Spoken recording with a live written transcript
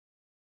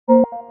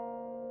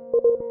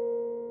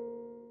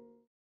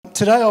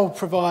Today I'll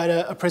provide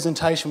a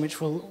presentation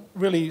which will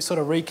really sort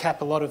of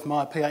recap a lot of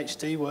my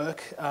PhD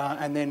work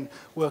and then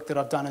work that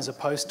I've done as a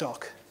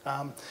postdoc.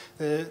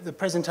 The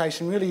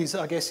presentation really is,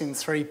 I guess, in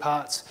three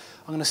parts.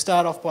 I'm going to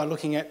start off by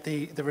looking at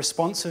the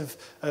response of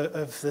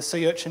the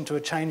sea urchin to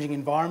a changing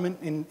environment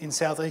in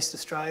southeast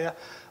Australia.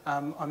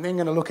 I'm then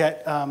going to look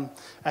at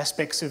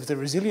aspects of the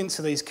resilience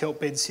of these kelp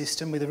bed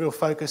system with a real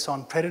focus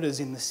on predators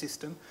in the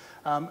system.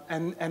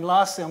 And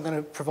lastly, I'm going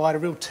to provide a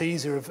real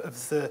teaser of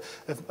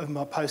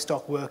my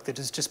postdoc work that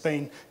has just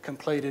been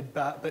completed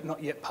but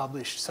not yet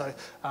published. So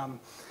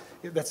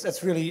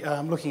that's really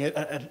looking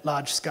at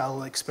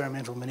large-scale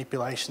experimental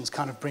manipulations,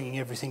 kind of bringing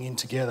everything in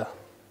together.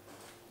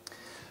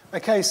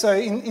 Okay, so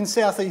in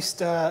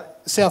southeast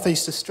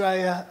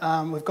Australia,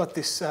 we've got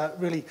this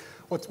really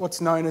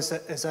what's known as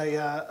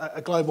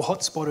a global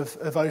hotspot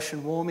of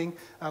ocean warming.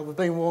 We've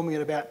been warming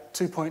at about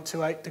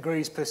 2.28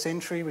 degrees per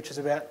century, which is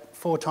about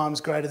 4 times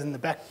greater than the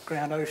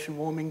background ocean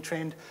warming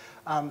trend.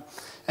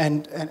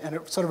 And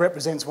it sort of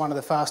represents one of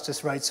the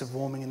fastest rates of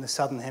warming in the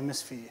southern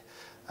hemisphere.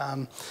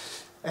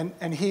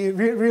 And here,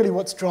 really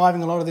what's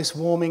driving a lot of this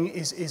warming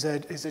is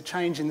a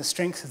change in the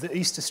strength of the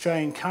East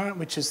Australian current,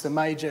 which is the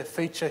major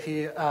feature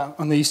here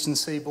on the eastern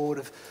seaboard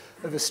of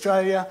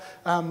Australia.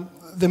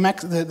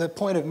 The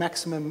point of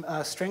maximum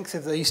strength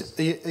of the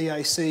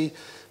EAC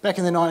back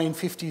in the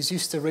 1950s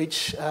used to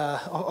reach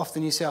off the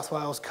New South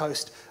Wales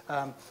coast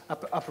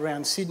up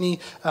around Sydney.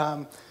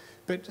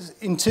 But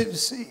in the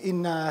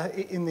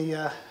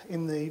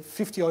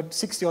 50-odd,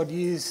 60-odd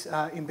years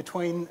in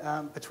between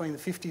the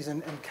 50s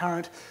and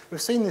current,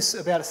 we've seen this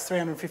about a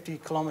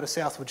 350-kilometre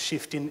southward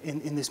shift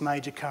in this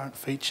major current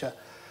feature.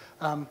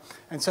 And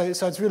so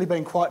it's really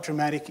been quite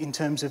dramatic in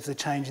terms of the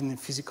change in the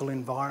physical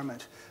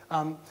environment.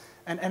 And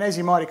as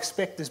you might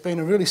expect, there's been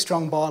a really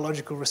strong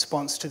biological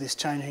response to this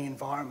changing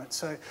environment.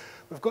 So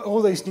we've got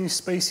all these new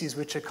species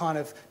which are kind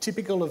of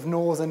typical of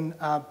northern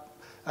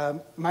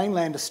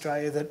mainland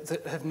Australia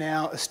that have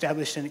now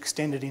established and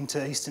extended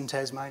into eastern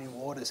Tasmanian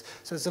waters.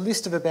 So there's a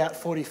list of about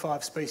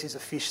 45 species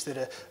of fish that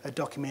are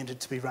documented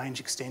to be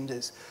range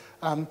extenders.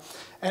 And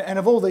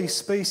of all these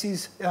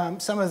species,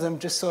 some of them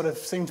just sort of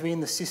seem to be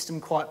in the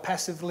system quite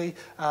passively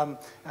and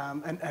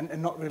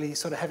not really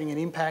sort of having an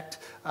impact.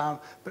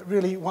 But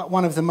really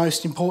one of the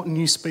most important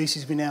new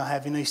species we now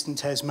have in eastern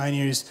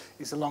Tasmania is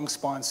the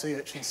long-spined sea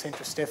urchin,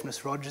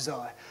 Centrostephanus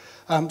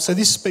rogesi. So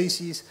this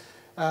species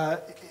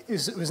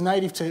was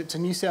native to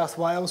New South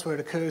Wales, where it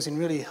occurs in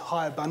really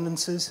high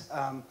abundances.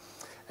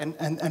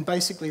 And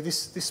basically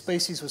this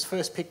species was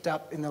first picked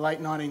up in the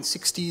late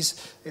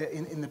 1960s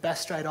in the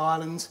Bass Strait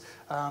Islands.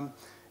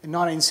 In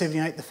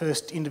 1978, the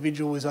first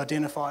individual was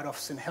identified off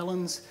St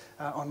Helens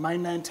on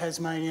mainland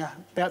Tasmania.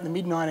 About in the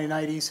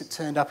mid-1980s, it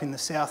turned up in the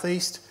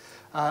southeast.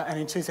 And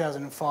in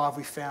 2005,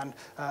 we found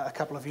a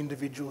couple of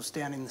individuals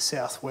down in the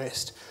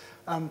southwest.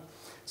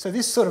 So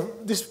this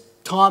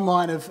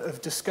timeline of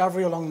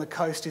discovery along the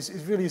coast is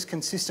really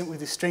consistent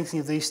with the strengthening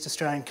of the East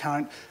Australian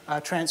current,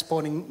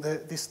 transporting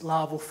this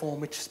larval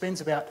form, which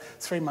spends about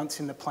 3 months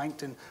in the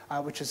plankton,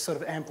 which is sort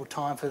of ample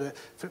time for the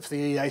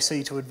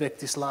EAC to advect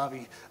this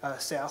larvae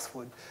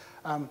southward.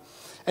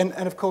 And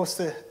of course,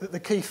 the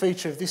key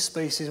feature of this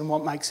species and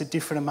what makes it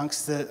different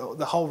amongst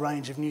the whole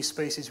range of new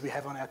species we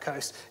have on our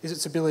coast is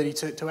its ability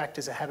to act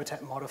as a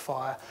habitat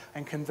modifier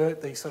and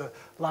convert these sort of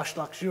lush,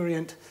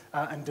 luxuriant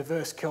and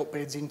diverse kelp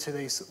beds into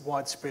these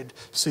widespread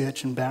sea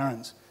urchin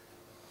barrens.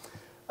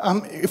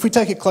 If we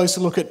take a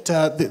closer look at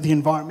the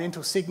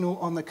environmental signal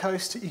on the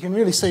coast, you can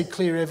really see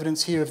clear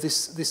evidence here of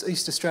this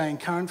East Australian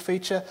current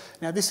feature.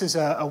 Now this is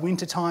a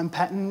wintertime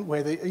pattern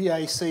where the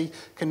EAC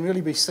can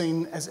really be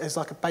seen as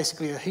like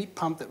basically a heat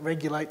pump that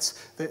regulates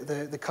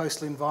the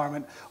coastal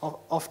environment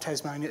off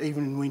Tasmania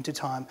even in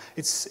wintertime.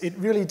 It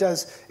really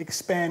does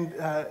expand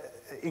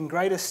in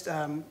greatest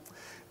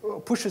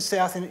pushes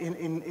south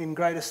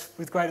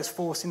with greatest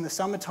force in the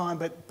summertime,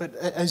 but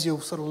as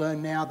you'll sort of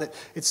learn now, that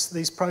it's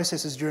these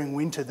processes during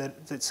winter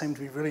that seem to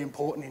be really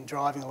important in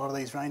driving a lot of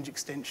these range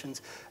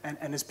extensions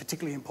and is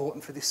particularly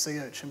important for this sea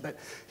urchin. But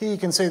here you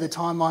can see the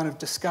timeline of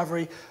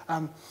discovery.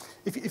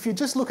 If you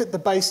just look at the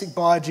basic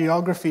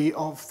biogeography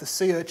of the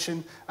sea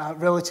urchin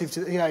relative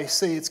to the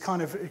EAC,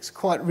 it's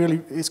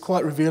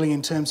quite revealing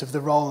in terms of the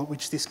role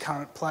which this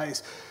current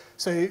plays.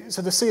 So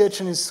the sea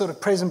urchin is sort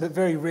of present but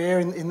very rare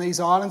in these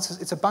islands.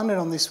 It's abundant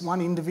on this one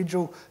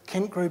individual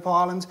Kent Group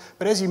island,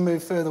 but as you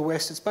move further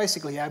west, it's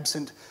basically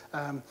absent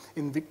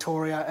in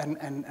Victoria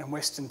and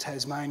Western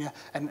Tasmania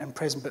and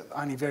present but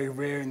only very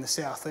rare in the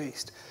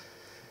southeast.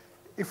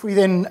 If we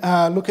then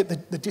look at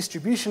the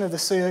distribution of the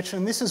sea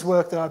urchin, this is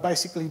work that I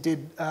basically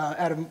did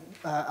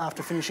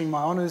after finishing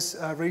my honours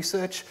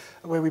research,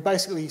 where we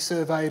basically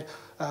surveyed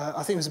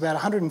I think it was about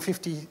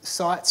 150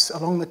 sites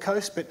along the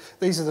coast, but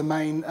these are the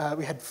main,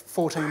 we had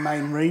 14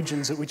 main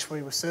regions at which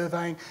we were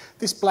surveying.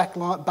 This black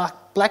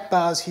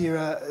bars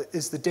here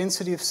is the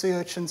density of sea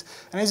urchins,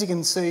 and as you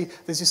can see,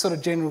 there's this sort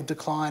of general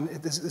decline.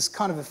 There's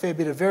kind of a fair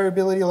bit of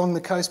variability along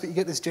the coast, but you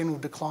get this general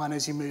decline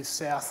as you move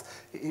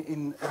south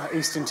in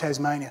eastern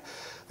Tasmania.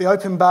 The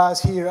open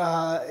bars here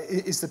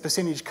is the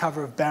percentage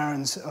cover of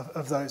barrens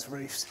of those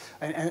reefs.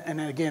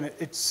 And again,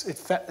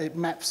 it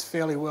maps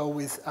fairly well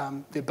with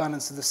the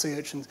abundance of the sea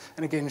urchins,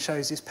 and again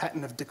shows this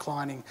pattern of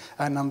declining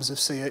numbers of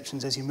sea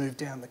urchins as you move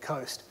down the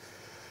coast.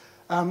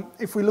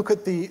 If we look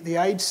at the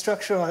age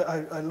structure,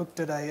 I looked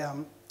at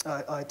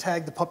I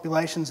tagged the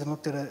populations and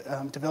looked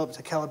at developed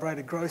a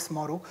calibrated growth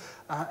model,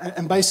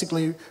 and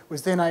basically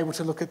was then able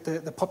to look at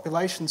the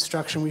population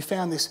structure, and we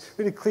found this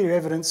really clear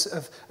evidence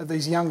of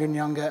these younger and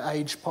younger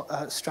age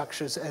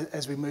structures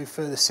as we move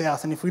further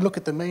south. And if we look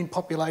at the mean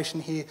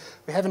population here,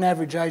 we have an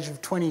average age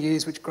of 20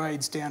 years, which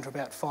grades down to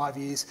about 5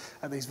 years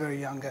at these very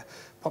younger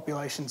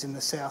populations in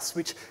the south,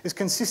 which is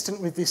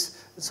consistent with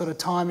this sort of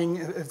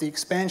timing of the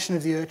expansion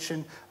of the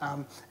urchin,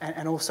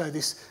 and also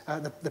this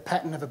the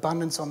pattern of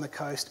abundance on the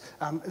coast.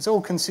 It's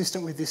all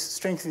consistent with this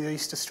strength of the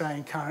East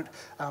Australian current,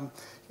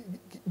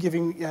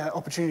 giving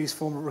opportunities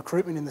for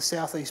recruitment in the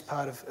southeast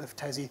part of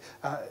Tassie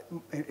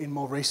in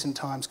more recent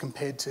times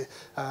compared to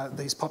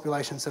these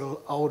populations that are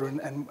older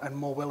and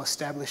more well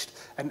established,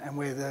 and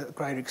where the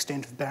greater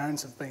extent of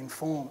barrens have been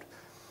formed.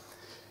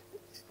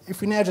 If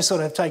we now just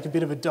sort of take a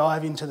bit of a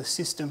dive into the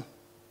system,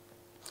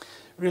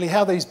 really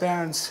how these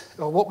barrens,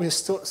 or what we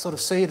sort of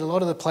see at a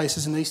lot of the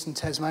places in eastern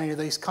Tasmania,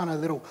 these kind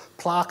of little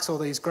plaques or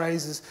these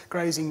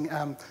grazing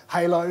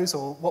halos,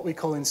 or what we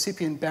call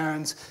incipient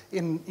barrens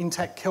in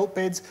intact kelp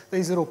beds.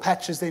 These little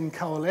patches then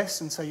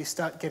coalesce, and so you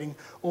start getting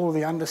all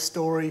the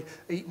understory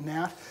eaten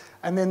out.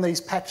 And then these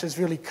patches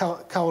really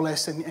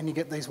coalesce, and you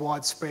get these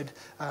widespread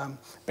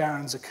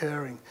barrens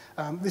occurring.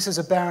 This is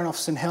a barren off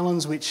St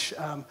Helens, which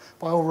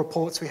by all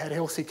reports we had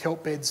healthy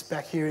kelp beds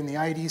back here in the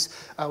 80s.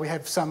 We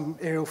have some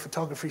aerial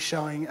photography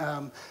showing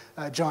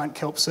giant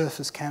kelp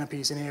surface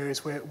canopies in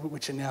areas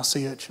which are now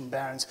sea urchin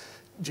barrens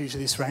due to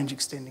this range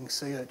extending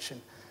sea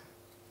urchin.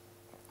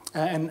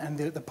 And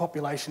the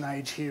population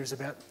age here is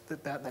about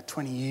that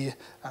 20-year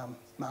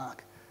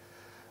mark.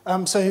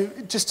 So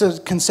just to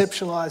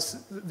conceptualise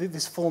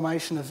this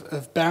formation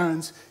of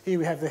barrens, here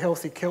we have the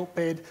healthy kelp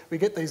bed, we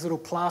get these little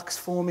plaques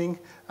forming,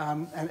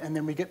 and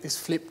then we get this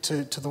flip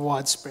to the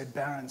widespread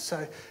barrens.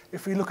 So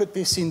if we look at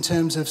this in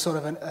terms of sort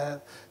of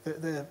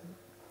the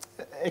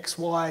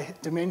XY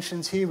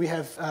dimensions, here we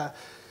have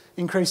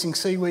increasing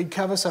seaweed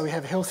cover, so we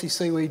have a healthy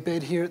seaweed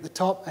bed here at the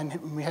top,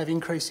 and we have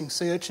increasing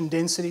sea urchin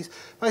densities.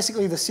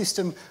 Basically the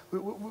system,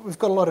 we've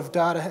got a lot of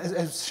data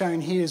as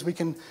shown here, is we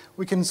can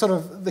sort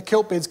of, the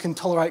kelp beds can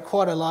tolerate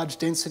quite a large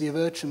density of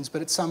urchins,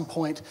 but at some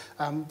point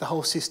the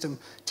whole system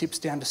tips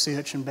down to sea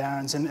urchin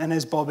barrens, and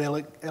as Bob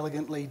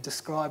elegantly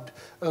described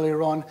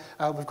earlier on,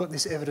 we've got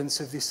this evidence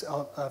of this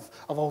of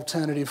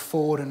alternative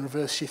forward and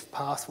reverse shift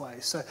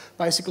pathways. So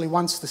basically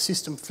once the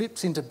system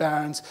flips into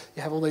barrens,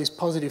 you have all these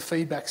positive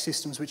feedback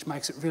systems which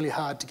makes it really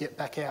hard to get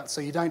back out. So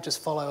you don't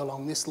just follow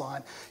along this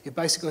line, you've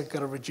basically got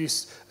to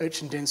reduce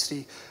urchin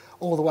density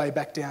all the way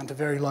back down to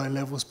very low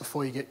levels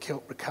before you get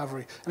kelp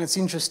recovery. And it's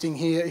interesting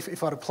here,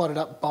 if I'd have plotted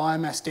up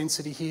biomass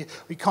density here,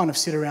 we kind of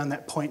sit around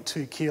that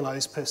 0.2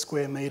 kilos per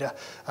square metre.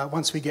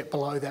 Once we get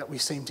below that, we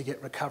seem to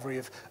get recovery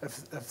of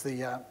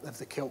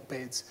the kelp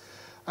beds.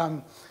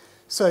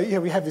 So yeah,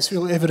 we have this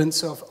real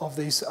evidence of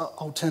these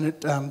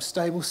alternate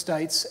stable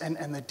states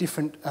and the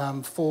different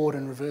forward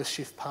and reverse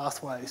shift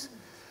pathways.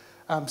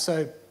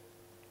 So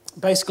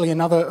basically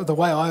the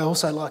way I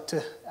also like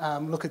to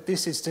look at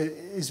this is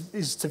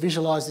to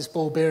visualise this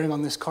ball bearing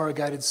on this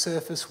corrugated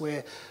surface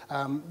where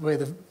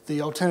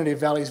the alternative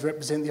valleys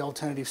represent the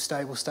alternative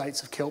stable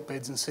states of kelp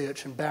beds and sea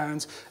urchin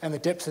barrens, and the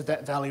depth of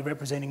that valley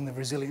representing the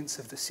resilience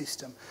of the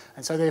system.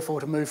 And so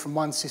therefore to move from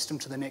one system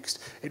to the next,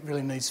 it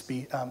really needs to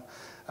be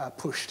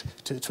pushed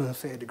to a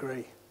fair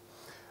degree.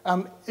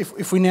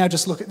 If we now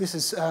just look at, this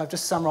is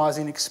just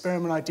summarising an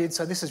experiment I did,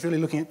 so this is really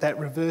looking at that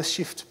reverse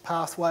shift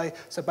pathway.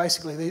 So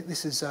basically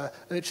this is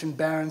urchin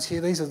barrens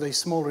here, these are these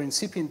smaller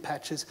incipient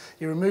patches.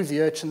 You remove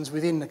the urchins,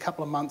 within a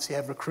couple of months you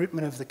have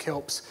recruitment of the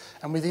kelps,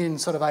 and within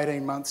sort of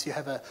 18 months you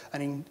have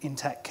an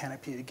intact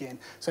canopy again.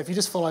 So if you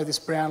just follow this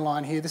brown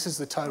line here, this is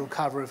the total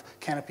cover of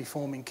canopy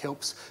forming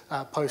kelps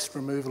post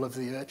removal of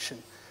the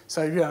urchin.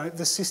 So you know,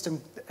 the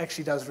system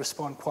actually does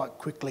respond quite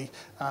quickly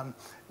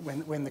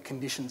when the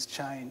conditions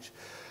change.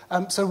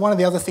 So one of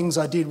the other things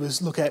I did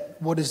was look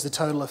at what is the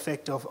total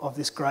effect of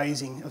this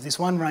grazing, of this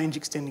one range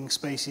extending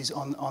species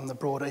on the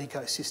broader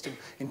ecosystem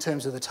in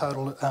terms of the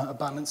total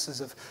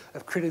abundances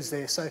of critters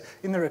there. So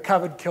in the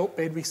recovered kelp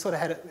bed, we sort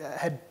of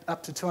had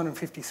up to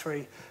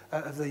 253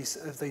 of these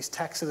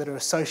taxa that are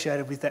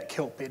associated with that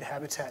kelp bed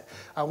habitat.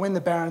 When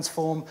the barrens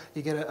form,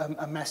 you get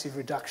a massive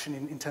reduction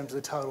in terms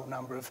of the total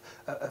number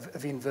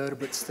of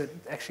invertebrates that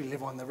actually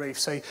live on the reef.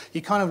 So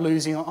you're kind of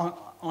losing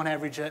on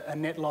average a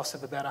net loss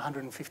of about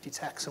 150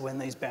 taxa when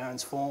these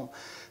barrens form.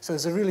 So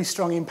there's a really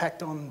strong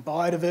impact on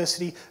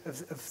biodiversity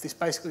of this,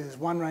 basically this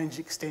one range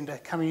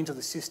extender coming into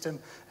the system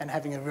and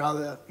having a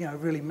rather,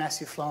 really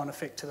massive flow-on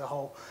effect to the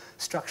whole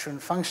structure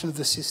and function of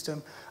the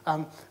system.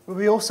 But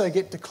we also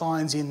get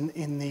declines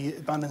in the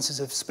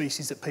abundances of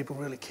species that people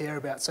really care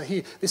about. So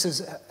here, this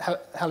is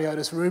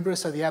Haliotis rubra,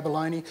 so the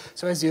abalone.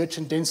 So as the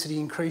urchin density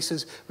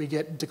increases, we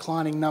get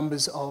declining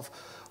numbers of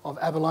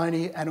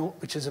abalone,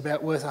 which is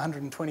about worth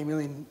 $120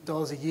 million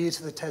a year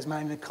to the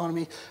Tasmanian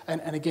economy.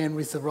 And again,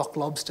 with the rock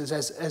lobsters,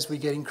 as we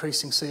get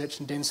increasing sea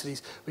urchin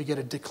densities, we get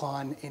a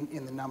decline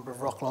in the number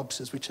of rock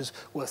lobsters, which is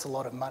worth a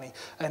lot of money.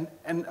 And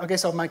I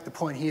guess I'll make the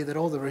point here that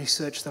all the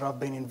research that I've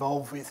been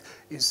involved with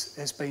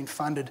has been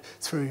funded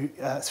through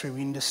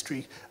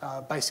industry.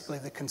 Basically,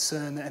 the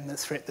concern and the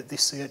threat that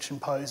this sea urchin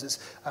poses.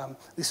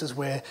 This is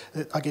where,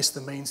 I guess,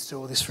 the means to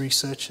all this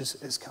research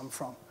has come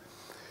from.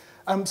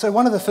 So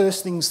one of the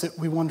first things that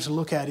we wanted to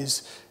look at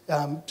is,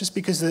 just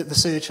because the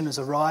sea urchin has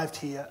arrived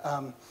here,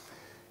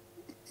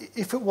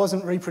 if it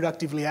wasn't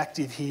reproductively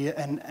active here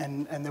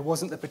and there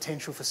wasn't the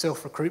potential for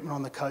self-recruitment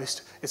on the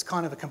coast, it's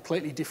kind of a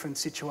completely different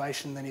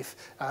situation than if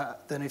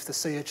the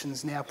sea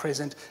urchin's now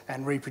present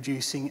and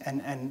reproducing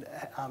and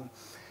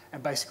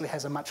basically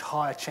has a much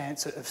higher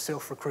chance of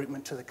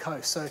self-recruitment to the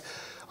coast. So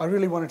I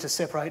really wanted to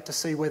separate to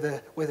see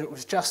whether it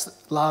was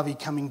just larvae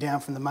coming down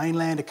from the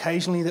mainland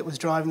occasionally that was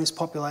driving this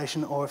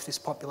population, or if this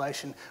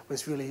population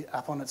was really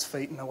up on its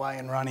feet and away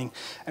and running.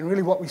 And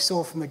really what we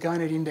saw from the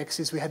gonad index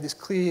is we had this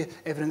clear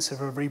evidence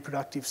of a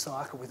reproductive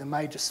cycle with a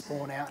major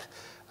spawn out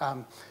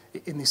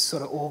in this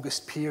sort of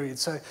August period.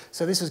 So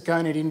this is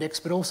gonad index,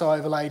 but also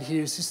overlaid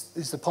here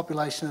is the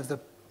population of the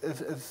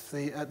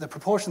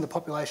proportion of the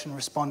population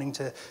responding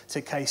to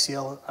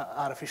KCL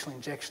artificial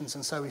injections,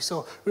 and so we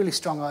saw really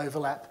strong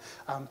overlap.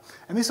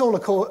 And this all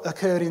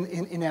occurred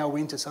in our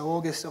winter, so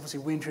August,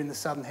 obviously winter in the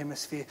southern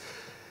hemisphere.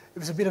 It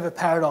was a bit of a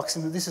paradox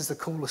in that this is the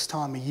coolest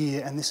time of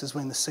year and this is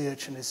when the sea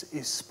urchin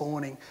is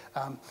spawning.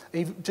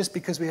 Just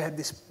because we had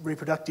this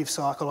reproductive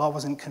cycle, I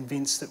wasn't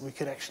convinced that we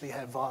could actually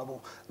have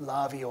viable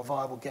larvae or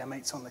viable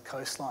gametes on the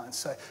coastline.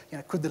 So,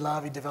 could the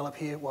larvae develop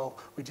here? Well,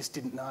 we just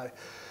didn't know.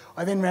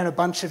 I then ran a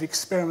bunch of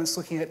experiments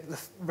looking at the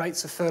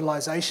rates of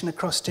fertilisation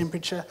across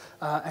temperature,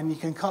 and you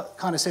can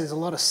kind of see there's a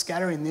lot of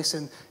scatter in this,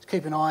 and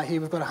keep an eye here,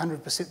 we've got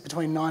 100%,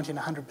 between 90 and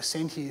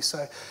 100% here,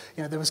 so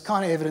there was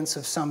kind of evidence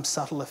of some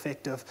subtle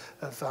effect of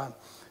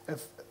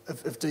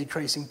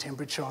decreasing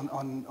temperature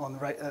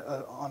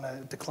on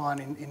a decline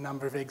in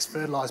number of eggs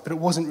fertilised, but it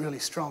wasn't really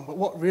strong. But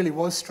what really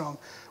was strong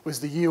was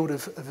the yield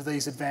of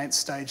these advanced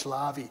stage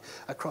larvae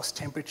across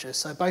temperature.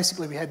 So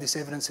basically we had this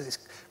evidence of this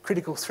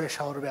critical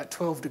threshold about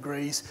 12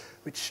 degrees,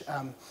 which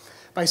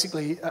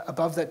basically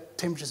above that,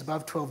 temperatures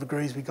above 12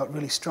 degrees, we got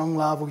really strong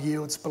larval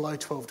yields. Below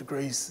 12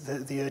 degrees,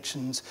 the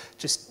urchins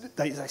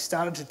they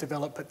started to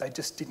develop, but they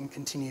just didn't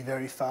continue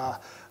very far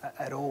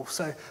at all.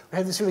 So we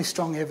had this really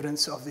strong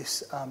evidence of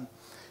this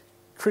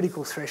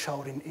critical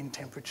threshold in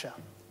temperature.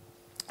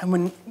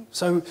 And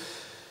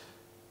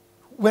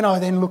when I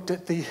then looked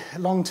at the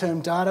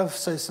long-term data,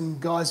 so some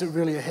guys that are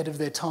really ahead of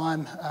their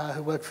time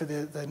who work for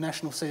the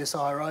National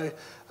CSIRO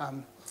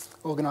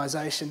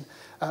organisation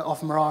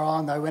off Maria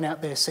Island, they went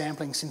out there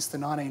sampling since the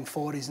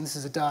 1940s, and this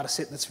is a data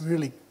set that's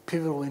really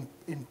pivotal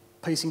in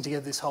piecing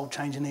together this whole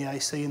change in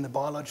EAC and the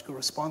biological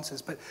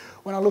responses. But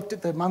when I looked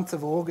at the month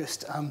of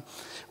August,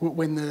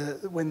 when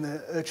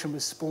the urchin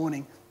was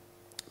spawning,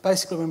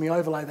 basically when we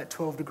overlay that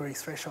 12-degree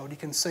threshold, you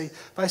can see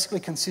basically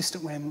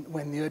consistent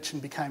when the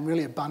urchin became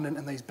really abundant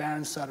and these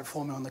barrens started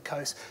forming on the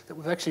coast, that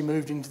we've actually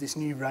moved into this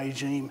new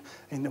regime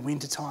in the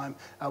wintertime,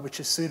 which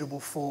is suitable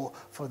for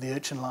the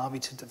urchin larvae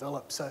to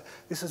develop. So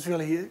this is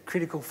really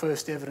critical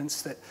first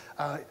evidence that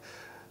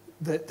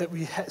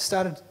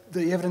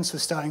the evidence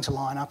was starting to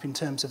line up in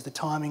terms of the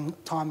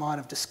timeline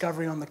of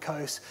discovery on the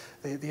coast,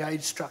 the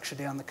age structure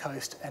down the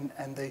coast,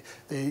 and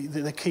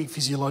the key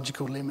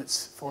physiological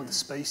limits for the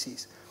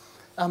species.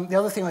 The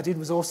other thing I did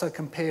was also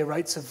compare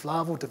rates of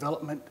larval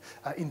development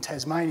in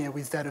Tasmania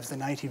with that of the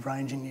native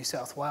range in New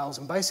South Wales.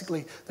 And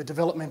basically the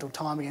developmental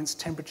time against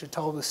temperature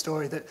told the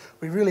story that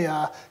we really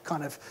are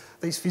kind of,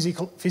 these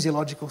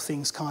physiological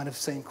things kind of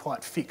seem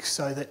quite fixed,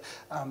 so that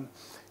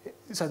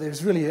so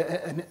there's really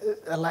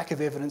a lack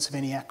of evidence of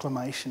any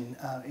acclimation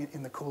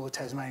in the cooler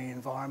Tasmanian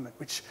environment,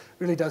 which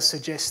really does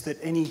suggest that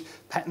any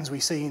patterns we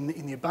see in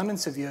the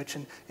abundance of the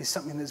urchin is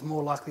something that's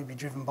more likely to be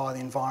driven by the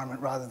environment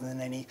rather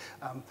than any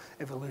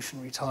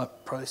evolutionary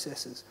type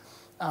processes.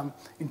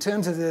 In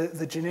terms of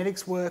the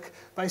genetics work,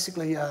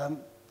 basically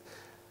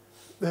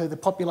the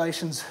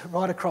populations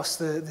right across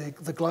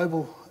the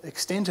global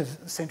extent of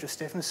Centrus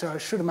stephanus. So I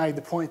should have made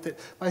the point that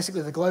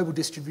basically the global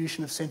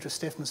distribution of Centrus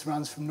stephanus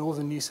runs from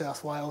northern New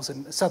South Wales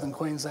and southern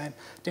Queensland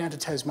down to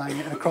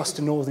Tasmania and across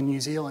to northern New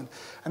Zealand.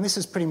 And this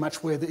is pretty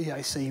much where the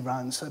EAC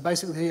runs. So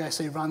basically the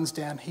EAC runs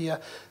down here,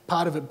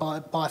 part of it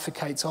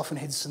bifurcates off and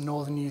heads to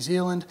northern New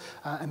Zealand,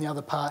 and the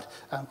other part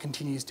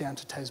continues down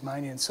to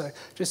Tasmania. And so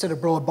just at a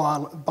broad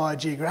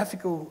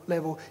biogeographical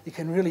level, you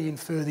can really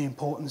infer the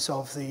importance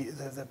of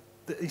the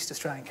East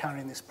Australian current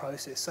in this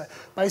process. So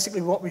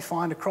basically what we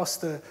find across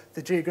the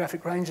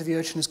geographic range of the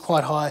urchin is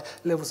quite high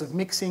levels of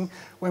mixing.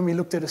 When we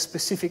looked at a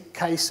specific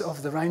case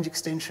of the range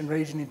extension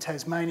region in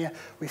Tasmania,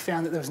 we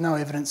found that there was no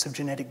evidence of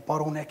genetic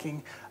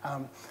bottlenecking,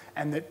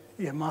 and that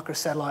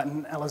microsatellite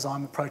and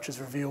Alzheimer approaches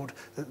revealed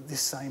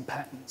this same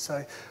pattern.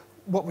 So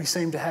what we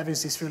seem to have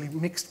is this really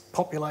mixed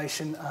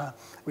population,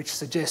 which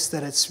suggests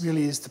that it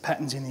really is the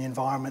patterns in the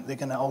environment that are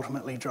going to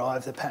ultimately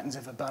drive the patterns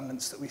of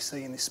abundance that we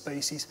see in this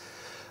species,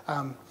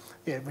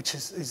 which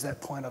is that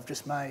point I've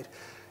just made.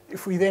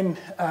 If we then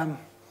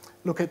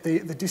look at the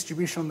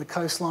distribution on the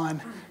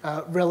coastline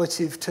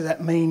relative to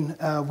that mean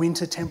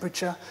winter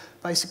temperature,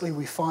 basically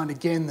we find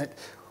again that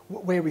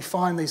where we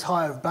find these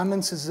higher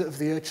abundances of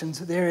the urchins,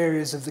 they're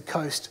areas of the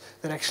coast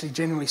that actually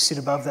generally sit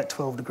above that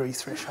 12-degree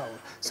threshold.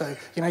 So,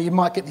 you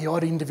might get the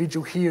odd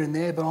individual here and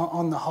there, but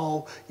on the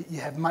whole, you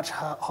have much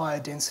higher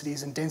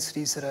densities, and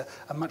densities that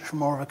are much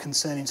more of a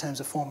concern in terms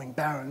of forming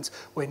barrens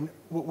when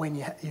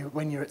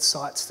you're at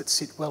sites that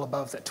sit well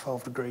above that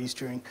 12 degrees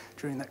during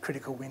that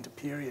critical winter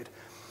period.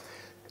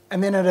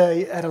 And then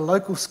at a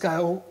local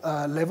scale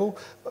level,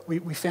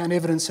 we found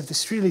evidence of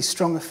this really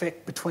strong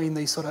effect between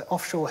these sort of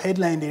offshore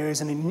headland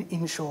areas and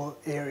inshore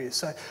areas.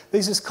 So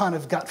these are kind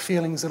of gut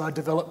feelings that I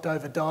developed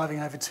over diving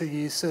over 2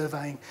 years,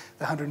 surveying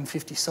the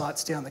 150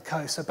 sites down the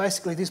coast. So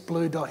basically this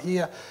blue dot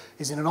here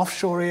is in an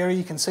offshore area.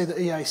 You can see the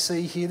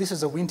EAC here. This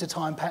is a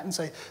wintertime pattern,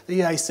 so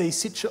the EAC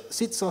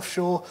sits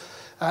offshore,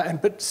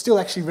 but still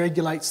actually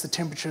regulates the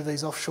temperature of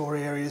these offshore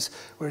areas,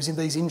 whereas in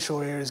these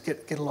inshore areas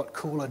get a lot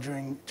cooler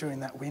during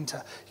that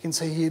winter. You can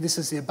see here, this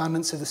is the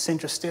abundance of the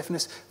Centris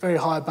stephanus, very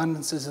high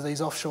abundances of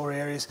these offshore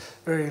areas,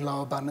 very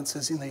low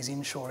abundances in these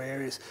inshore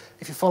areas.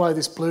 If you follow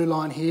this blue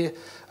line here,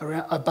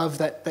 around above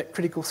that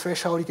critical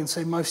threshold, you can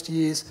see most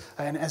years,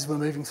 and as we're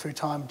moving through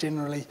time,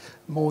 generally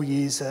more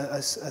years are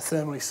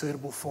thermally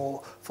suitable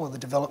for the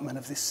development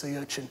of this sea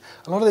urchin.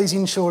 A lot of these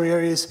inshore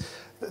areas,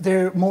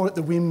 they're more at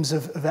the whims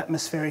of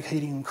atmospheric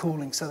heating and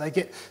cooling. So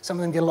some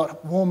of them get a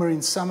lot warmer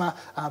in summer,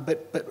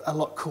 but a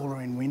lot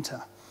cooler in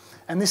winter.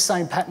 And this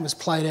same pattern was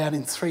played out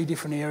in 3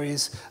 different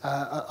areas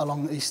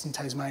along the eastern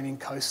Tasmanian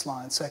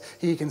coastline. So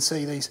here you can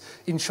see these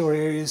inshore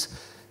areas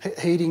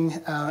heating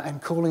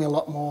and cooling a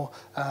lot more,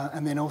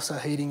 and then also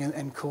heating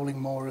and cooling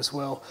more as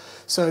well.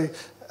 So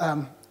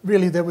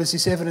really there was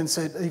this evidence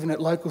that even at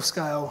local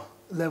scale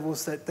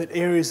levels that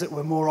areas that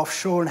were more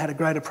offshore and had a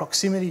greater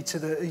proximity to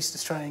the East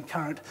Australian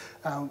current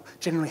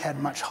generally had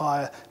much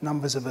higher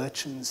numbers of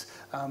urchins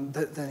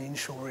than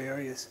inshore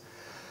areas.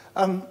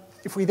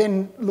 If we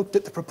then looked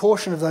at the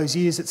proportion of those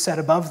years that sat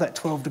above that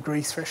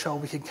 12-degree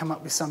threshold, we could come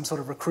up with some sort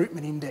of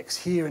recruitment index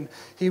here. And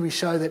here we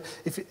show that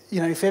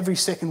if every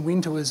second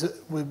winter was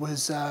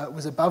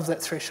above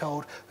that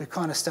threshold, we're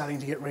kind of starting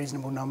to get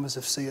reasonable numbers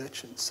of sea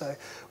urchins. So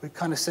we're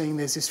kind of seeing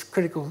there's this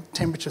critical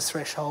temperature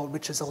threshold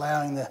which is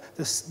allowing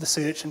the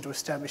sea urchin to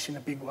establish in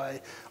a big way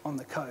on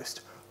the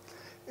coast.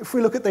 If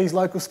we look at these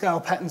local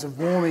scale patterns of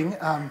warming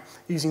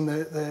using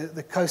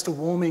the coastal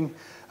warming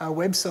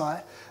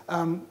website,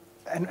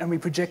 and we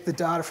project the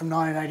data from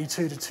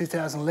 1982 to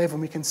 2011,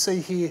 we can see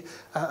here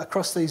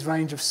across these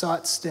range of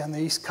sites down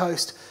the east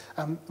coast,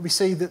 we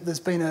see that there's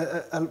been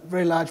a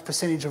very large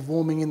percentage of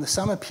warming in the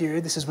summer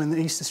period. This is when the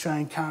East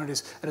Australian current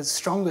is at its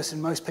strongest,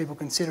 and most people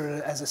consider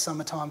it as a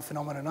summertime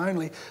phenomenon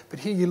only. But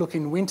here you look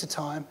in winter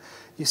time,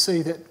 you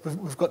see that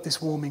we've got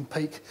this warming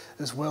peak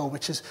as well,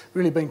 which has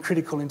really been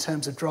critical in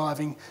terms of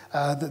driving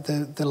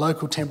the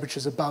local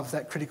temperatures above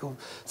that critical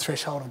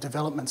threshold of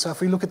development. So if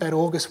we look at that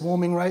August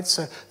warming rate,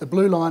 so the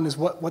blue line is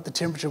what the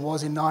temperature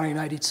was in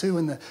 1982,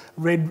 and the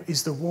red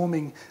is the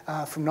warming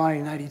from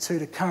 1982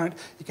 to current.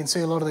 You can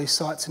see a lot of these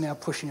sites are now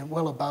pushing it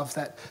well above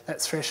that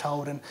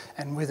threshold,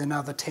 and with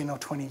another 10 or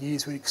 20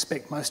 years we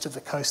expect most of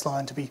the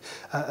coastline to be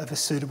of a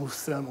suitable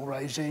thermal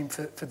regime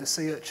for the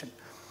sea urchin.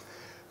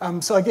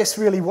 So I guess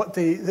really what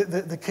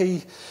the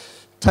key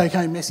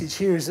take-home message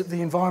here is that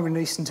the environment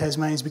in eastern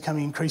Tasmania is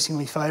becoming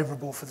increasingly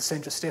favourable for the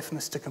Centris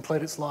stephanus to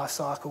complete its life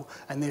cycle,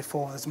 and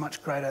therefore there's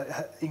much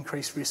greater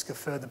increased risk of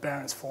further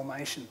barrens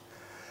formation.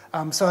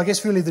 So I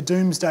guess really the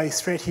doomsday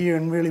threat here,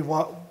 and really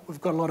what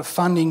we've got a lot of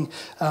funding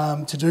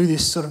to do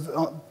this, sort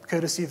of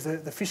courtesy of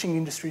the fishing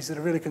industries that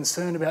are really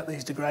concerned about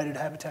these degraded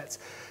habitats,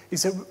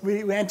 is that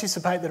we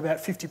anticipate that about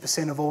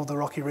 50% of all the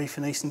rocky reef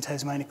in eastern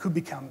Tasmania could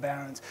become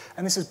barrens.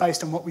 And this is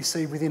based on what we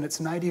see within its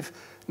native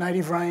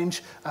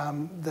range,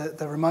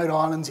 the remote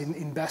islands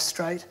in Bass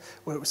Strait,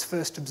 where it was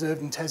first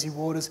observed in Tassie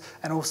waters,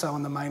 and also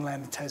on the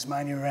mainland of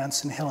Tasmania around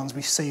St Helens.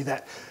 We see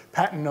that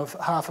pattern of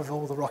half of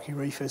all the rocky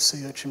reef as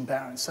sea urchin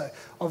barrens. So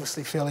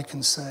obviously fairly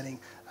concerning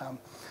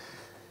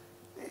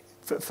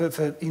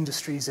for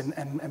industries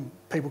and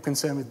people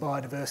concerned with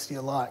biodiversity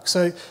alike.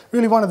 So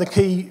really one of the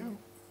key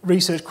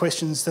research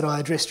questions that I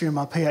addressed during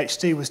my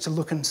PhD was to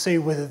look and see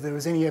whether there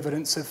was any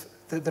evidence of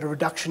that a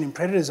reduction in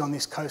predators on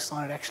this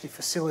coastline had actually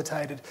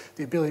facilitated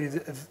the ability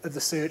of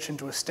the sea urchin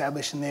to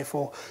establish and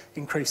therefore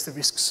increase the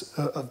risks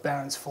of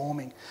barrens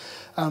forming.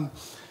 And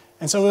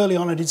so early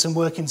on I did some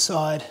work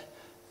inside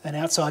and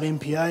outside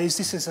MPAs.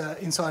 This is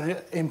inside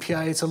an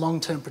MPA, it's a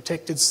long-term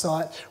protected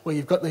site where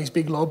you've got these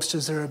big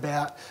lobsters that are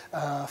about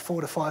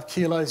 4 to 5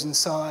 kilos in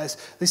size.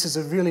 This is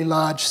a really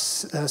large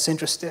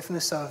Centris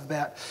stephanus, so of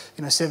about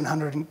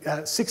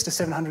 6 to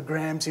 700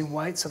 grams in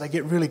weight, so they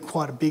get really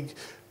quite a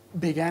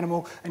big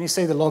animal. And you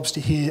see the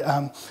lobster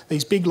here,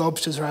 these big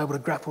lobsters are able to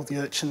grapple the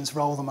urchins,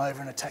 roll them over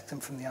and attack them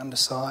from the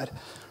underside.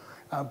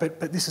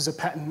 but this is a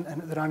pattern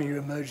that only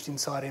emerged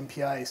inside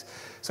MPAs.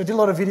 So I did a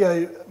lot of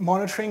video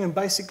monitoring, and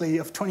basically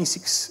of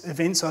 26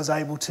 events I was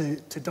able to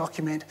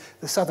document,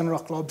 the southern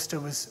rock lobster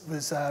was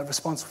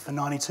responsible for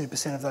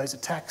 92% of those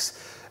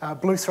attacks.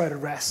 Blue-throated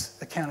wrasse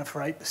accounted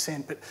for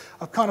 8%, but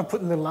I've kind of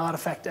put a little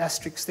artefact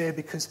asterisk there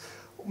because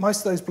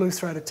most of those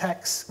blue-throat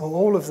attacks, well,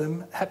 all of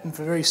them, happened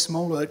for very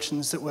small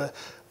urchins that were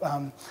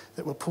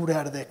pulled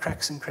out of their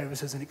cracks and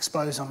crevices and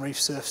exposed on reef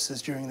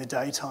surfaces during the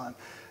daytime.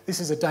 This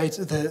is the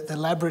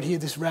labrid here,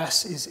 this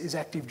wrasse is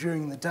active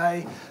during the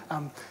day,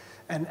 and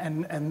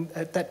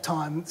at that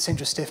time,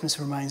 Centra stephanus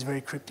remains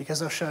very cryptic.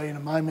 As I'll show you in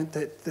a moment,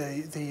 that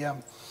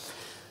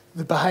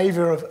the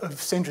behaviour of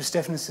Centra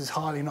stephanus is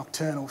highly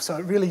nocturnal, so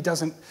it really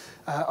doesn't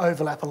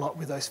overlap a lot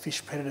with those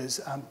fish predators.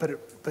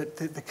 But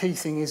the key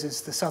thing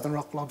is the southern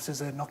rock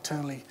lobsters are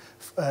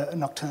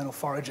nocturnal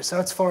foragers. So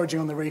it's foraging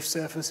on the reef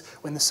surface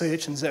when the sea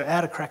urchins are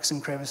out of cracks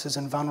and crevices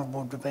and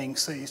vulnerable to being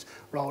seized,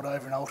 rolled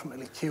over and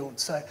ultimately killed.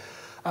 So,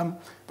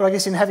 but I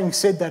guess in having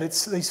said that,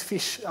 these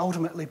fish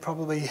ultimately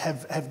probably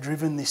have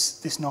driven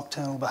this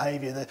nocturnal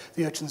behaviour.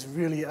 The urchins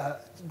really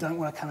don't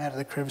want to come out of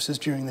the crevices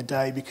during the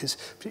day because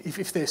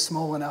if they're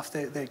small enough,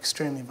 they're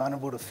extremely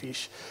vulnerable to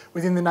fish.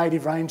 Within the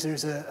native range,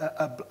 there's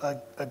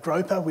a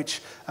groper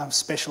which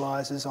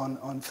specialises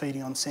on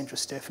feeding on Centra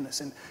stephanus,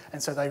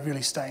 and so they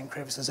really stay in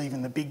crevices,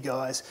 even the big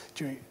guys,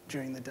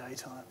 during the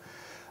daytime.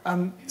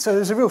 So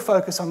there's a real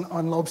focus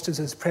on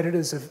lobsters as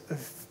predators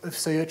of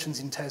sea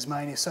urchins in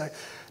Tasmania. So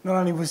not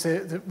only was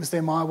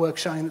there my work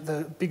showing that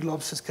the big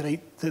lobsters could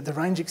eat the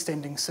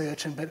range-extending sea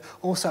urchin, but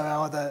also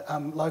our other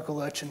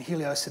local urchin,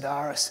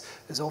 Heliosidaris,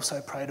 is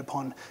also preyed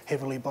upon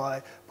heavily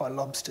by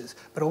lobsters,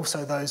 but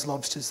also those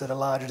lobsters that are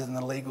larger than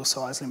the legal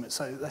size limit.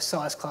 So the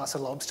size class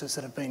of lobsters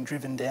that have been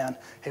driven down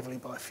heavily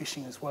by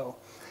fishing as well.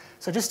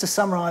 So just to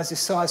summarise this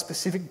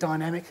size-specific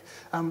dynamic,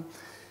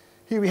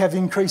 here we have the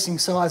increasing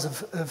size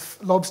of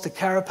lobster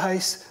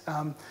carapace.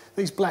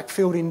 These black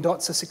filled-in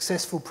dots are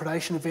successful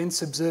predation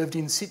events observed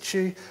in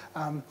situ.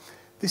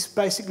 This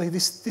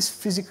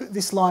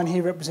line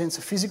here represents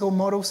a physical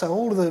model. So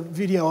all of the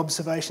video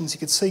observations, you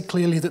could see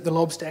clearly that the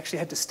lobster actually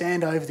had to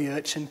stand over the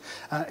urchin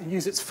and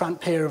use its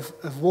front pair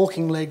of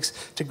walking legs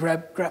to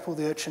grapple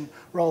the urchin,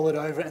 roll it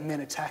over, and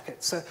then attack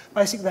it. So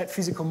basically, that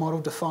physical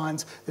model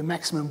defines the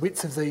maximum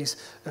width of the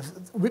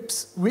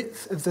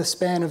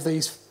span of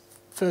these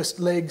first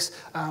legs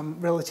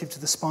relative to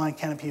the spine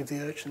canopy of the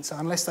urchin. So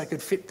unless they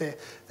could fit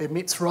their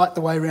mitts right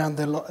the way around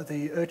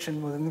the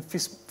urchin, well, the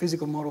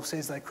physical model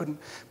says they couldn't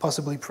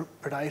possibly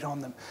predate on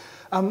them.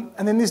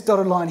 And then this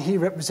dotted line here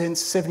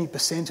represents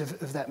 70%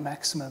 of that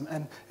maximum.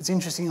 And it's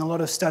interesting, a lot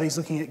of studies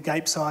looking at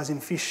gape size in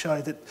fish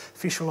show that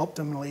fish will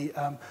optimally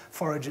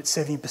forage at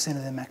 70%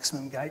 of their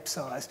maximum gape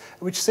size,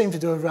 which seem to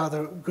do a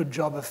rather good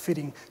job of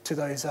fitting to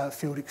those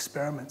field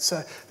experiments.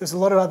 So there's a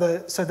lot of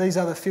these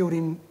other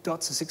field-in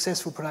dots are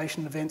successful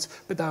predation events,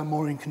 but they were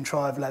more in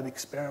contrived lab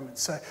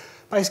experiments. So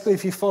basically,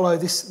 if you follow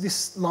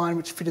this line,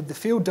 which fitted the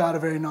field data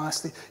very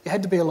nicely, you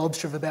had to be a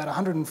lobster of about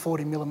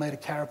 140 millimetre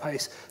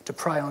carapace to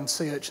prey on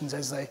sea urchins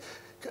as they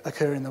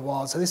occur in the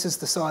wild. So this is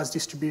the size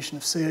distribution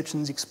of sea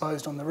urchins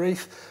exposed on the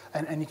reef,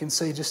 and you can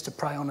see just to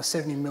prey on a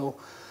 70 mil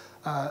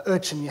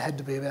urchin, you had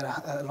to be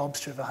about a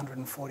lobster of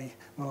 140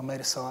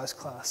 millimetre size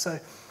class. So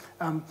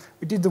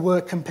we did the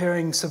work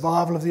comparing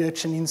survival of the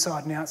urchin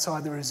inside and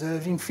outside the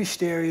reserve. In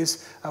fished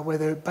areas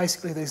where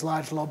basically these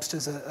large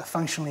lobsters are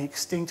functionally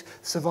extinct,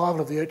 survival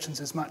of the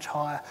urchins is much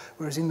higher,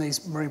 whereas in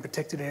these marine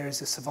protected areas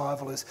the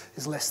survival is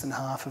less than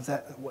half of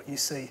that, what you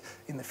see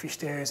in the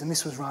fished areas, and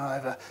this was run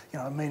over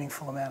a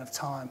meaningful amount of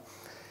time.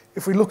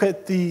 If we look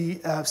at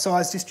the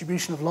size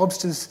distribution of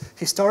lobsters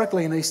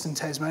historically in eastern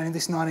Tasmania,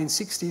 this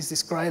 1960s,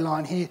 this grey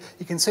line here,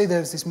 you can see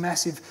there's this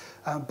massive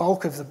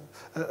bulk of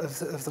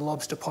the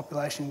lobster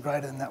population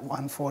greater than that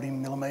 140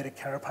 millimetre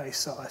carapace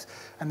size.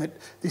 And that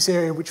this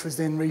area, which was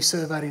then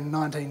resurveyed in the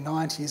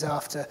 1990s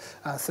after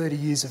 30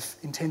 years of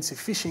intensive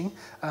fishing,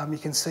 you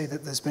can see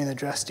that there's been a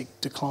drastic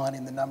decline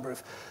in the number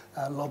of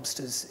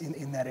lobsters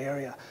in that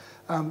area.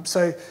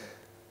 So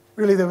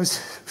really there was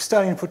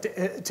starting to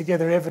put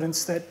together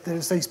evidence that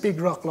there's these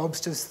big rock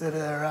lobsters that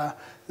are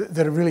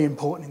really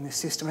important in this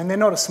system, and they're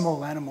not a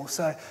small animal.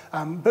 So,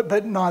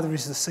 but neither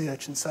is the sea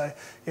urchin. So,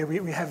 yeah,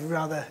 we have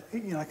rather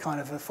kind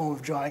of a form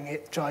of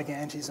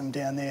gigantism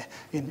down there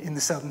in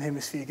the southern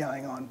hemisphere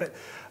going on. But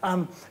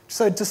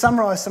so to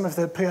summarise some of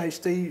the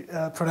PhD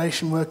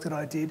predation work that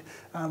I did,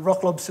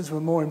 rock lobsters were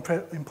more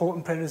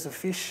important predators of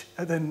fish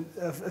of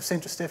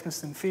Centra stephanus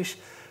than fish.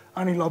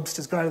 Only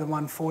lobsters greater than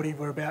 140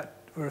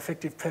 were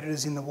effective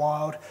predators in the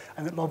wild,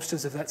 and that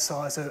lobsters of that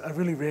size are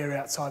really rare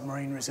outside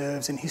marine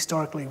reserves, and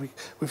historically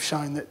we've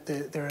shown that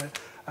they're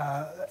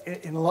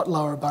in a lot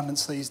lower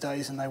abundance these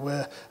days than they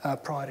were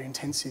prior to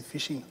intensive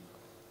fishing.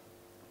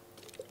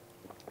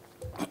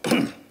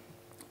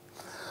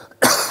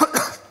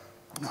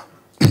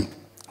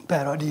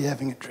 Bad idea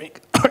having a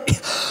drink.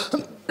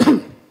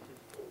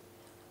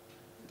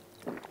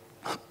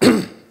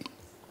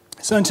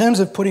 So in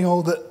terms of putting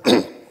all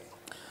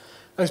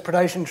those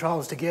predation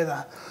trials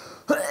together,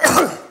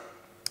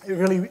 it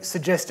really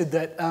suggested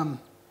that,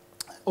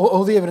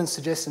 all the evidence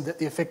suggested that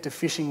the effect of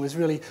fishing was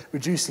really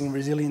reducing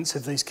resilience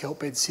of these kelp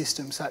bed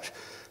systems, such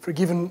for a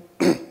given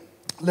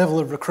level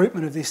of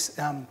recruitment of this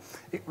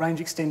range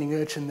extending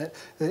urchin, that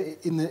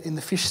in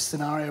the fish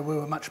scenario we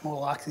were much more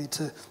likely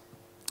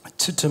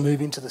to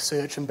move into the sea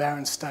urchin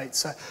barren state.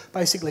 So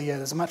basically, yeah,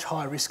 there's a much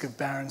higher risk of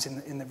barrens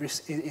in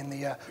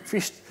the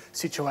fish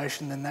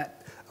situation than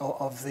that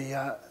of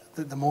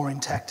the more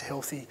intact,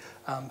 healthy,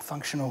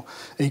 functional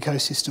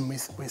ecosystem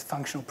with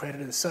functional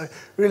predators. So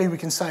really, we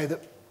can say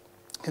that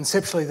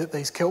conceptually that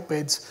these kelp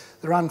beds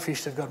that are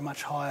unfished have got a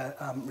much higher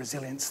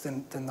resilience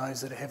than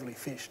those that are heavily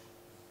fished.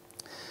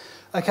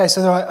 Okay,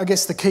 so I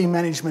guess the key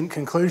management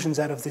conclusions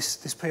out of this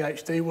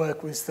PhD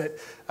work was that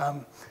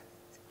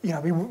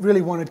we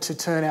really wanted to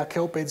turn our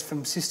kelp beds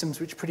from systems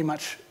which pretty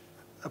much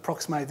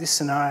approximate this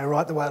scenario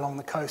right the way along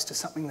the coast to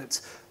something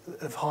that's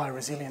of higher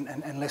resilient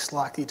and less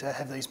likely to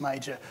have these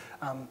major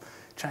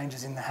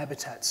changes in the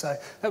habitat. So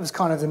that was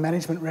kind of the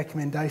management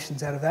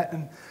recommendations out of that.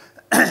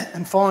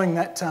 And following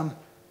that,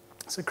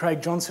 so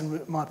Craig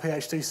Johnson, my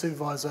PhD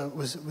supervisor,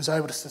 was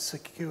able to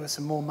secure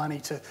some more money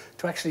to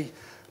actually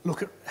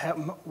look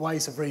at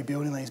ways of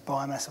rebuilding these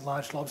biomass of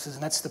large lobsters,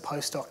 and that's the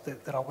postdoc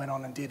that I went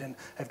on and did and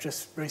have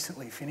just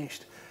recently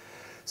finished.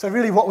 So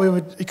really what we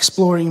were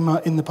exploring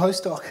in the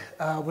postdoc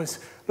was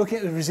looking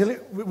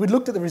at we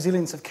looked at the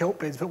resilience of kelp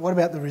beds, but what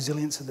about the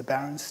resilience of the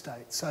barren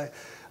state? So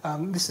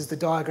this is the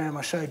diagram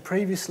I showed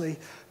previously,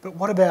 but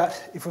what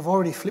about if we've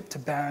already flipped to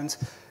barrens?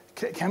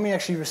 Can we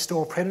actually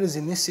restore predators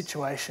in this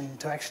situation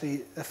to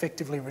actually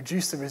effectively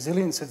reduce the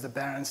resilience of the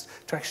barrens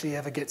to actually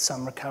ever get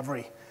some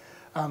recovery?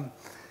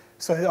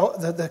 So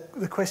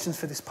the questions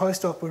for this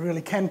postdoc were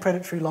really, can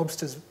predatory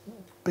lobsters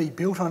be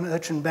built on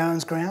urchin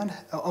barrens ground?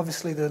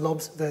 Obviously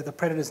the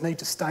predators need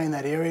to stay in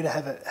that area to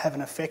have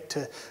an effect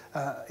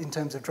in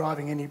terms of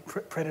driving any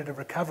predator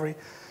recovery.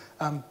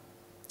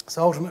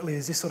 So ultimately,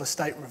 is this sort of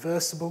state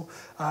reversible?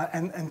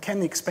 And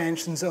can the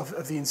expansions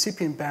of the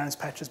incipient barrens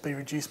patches be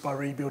reduced by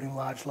rebuilding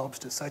large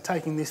lobsters? So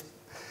taking this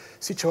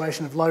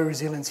situation of low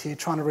resilience here,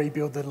 trying to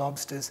rebuild the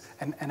lobsters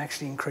and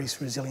actually increase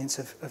resilience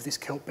of this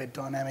kelp bed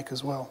dynamic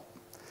as well.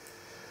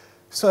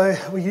 So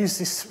we use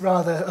this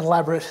rather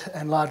elaborate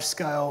and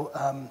large-scale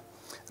and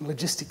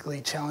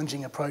logistically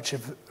challenging approach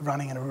of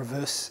running a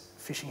reverse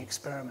fishing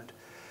experiment.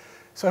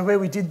 So where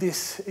we did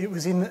this, it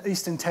was in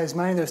eastern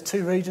Tasmania. There's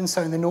two regions.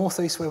 So in the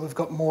northeast, where we've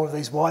got more of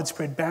these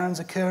widespread barrens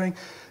occurring,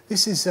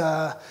 these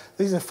are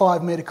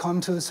 5 metre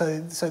contours.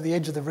 So the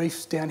edge of the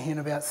reef's down here in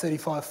about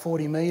 35,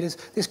 40 metres.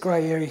 This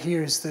grey area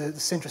here is the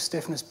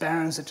Centrostephanus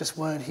barrens that just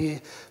weren't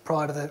here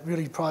prior to the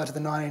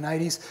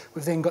 1980s.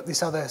 We've then got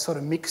this other sort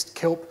of mixed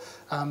kelp,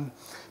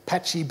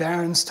 patchy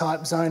barrens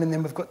type zone, and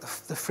then we've got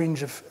the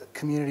fringe of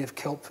community of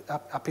kelp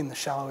up in the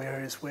shallow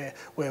areas where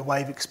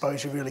wave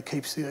exposure really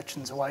keeps the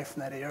urchins away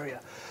from that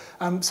area.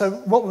 So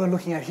what we're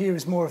looking at here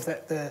is more of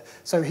that.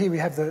 So here we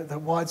have the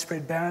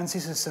widespread barrens.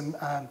 This is some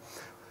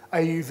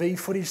AUV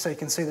footage, so you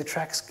can see the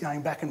tracks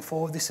going back and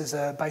forward. This is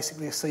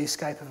basically a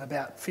seascape of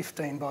about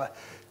 15 by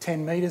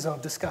 10 metres. I'll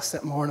discuss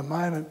that more in a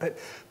moment. But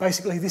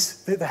basically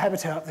the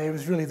habitat up there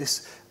was really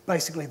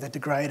basically the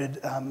degraded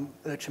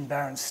urchin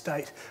barren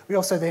state. We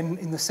also then,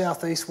 in the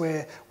southeast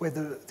where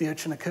the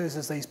urchin occurs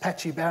as these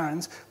patchy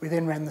barrens, we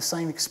then ran the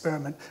same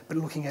experiment but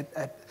looking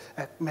at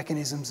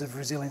mechanisms of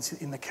resilience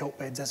in the kelp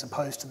beds as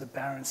opposed to the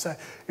barrens. So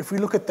if we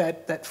look at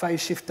that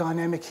phase shift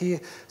dynamic here,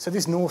 so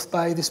this North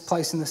Bay, this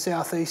place in the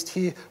southeast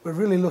here, we're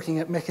really looking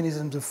at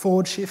mechanisms of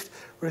forward shift,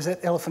 whereas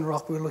at Elephant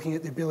Rock we're looking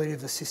at the ability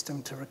of the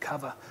system to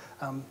recover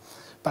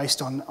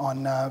based on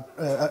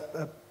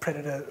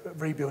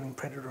rebuilding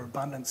predator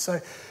abundance. So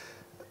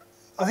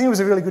I think it was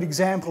a really good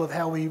example of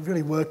how we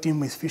really worked in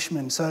with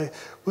fishermen. So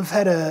we've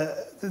had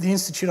the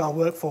institute I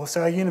work for,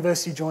 so our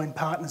university joined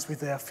partners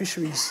with our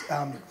fisheries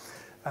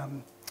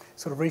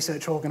sort of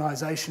research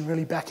organisation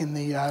really back in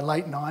the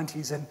late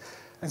 90s.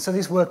 And so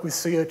this work with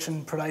sea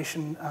urchin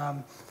predation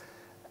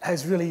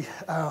has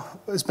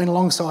been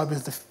alongside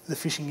with the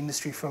fishing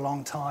industry for a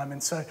long time.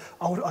 And so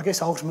I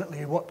guess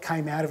ultimately what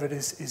came out of it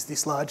is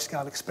this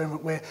large-scale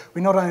experiment where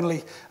we not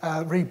only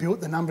rebuilt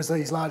the numbers of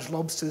these large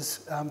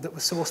lobsters that were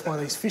sourced by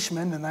these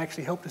fishermen, and they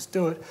actually helped us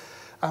do it,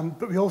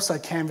 but we also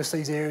canvassed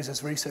these areas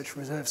as research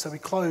reserves. So we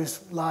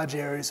closed large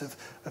areas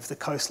of the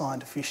coastline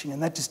to fishing,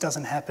 and that just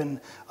doesn't happen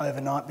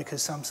overnight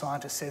because some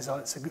scientist says,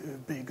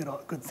 it'd be a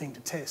good thing to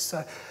test.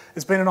 So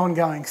it's been an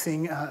ongoing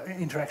thing,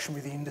 interaction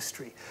with the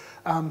industry.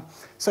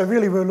 So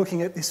really we're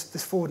looking at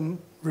this forward and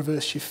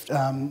reverse shift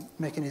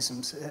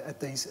mechanisms at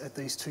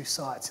these two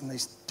sites in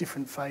these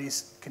different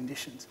phase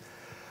conditions.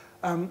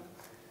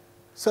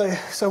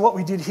 So what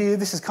we did here,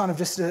 this is kind of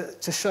just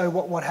to show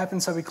what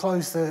happened. So we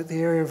closed the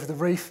area of the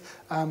reef.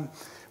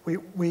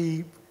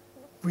 We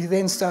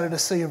then started to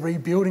see a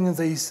rebuilding of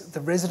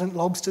the resident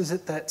lobsters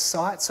at that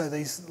site. So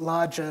these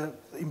larger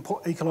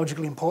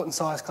ecologically important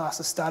size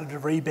classes started to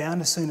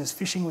rebound as soon as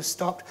fishing was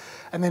stopped.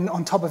 And then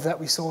on top of that,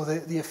 we saw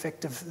the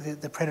effect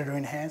of the predator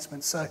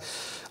enhancement. So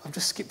I've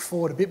just skipped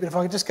forward a bit, but if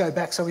I could just go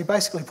back. So we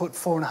basically put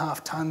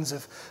 4.5 tonnes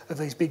of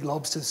these big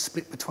lobsters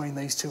split between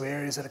these two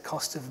areas at a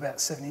cost of about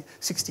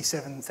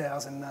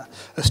 67,000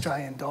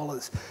 Australian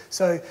dollars.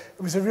 So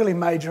it was a really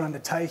major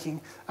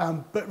undertaking,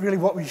 but really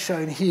what we've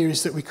shown here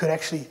is that we could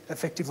actually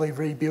effectively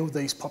rebuild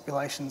these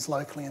populations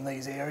locally in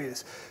these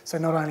areas. So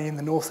not only in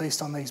the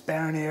northeast on these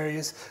barren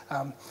areas,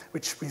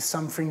 which with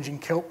some fringing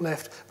kelp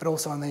left, but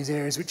also in these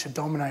areas which are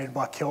dominated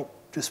by kelp,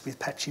 just with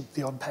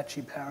the odd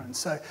patchy barrens.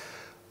 So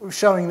we're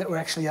showing that we're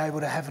actually able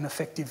to have an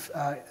effective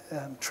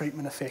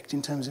treatment effect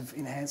in terms of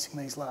enhancing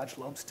these large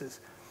lobsters.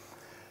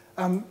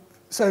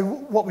 So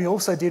what we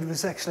also did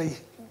was actually,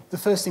 the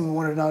first thing we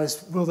wanted to know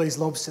is, will these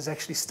lobsters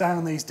actually stay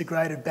on these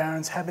degraded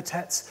barrens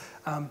habitats?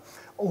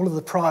 All of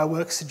the prior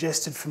work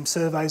suggested from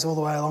surveys all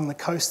the way along the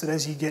coast that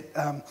as you get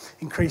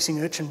increasing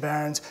urchin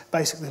barrens,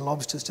 basically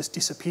lobsters just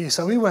disappear.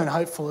 So we weren't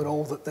hopeful at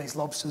all that these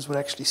lobsters would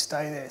actually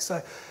stay there.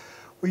 So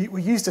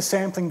we used a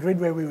sampling grid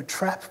where we would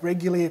trap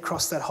regularly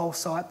across that whole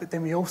site, but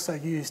then we also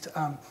used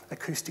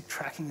acoustic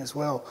tracking as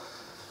well,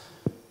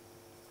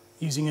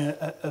 using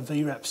a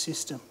VRAP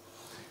system.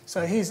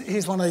 So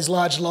here's one of these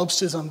large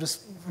lobsters. I'm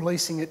just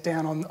releasing it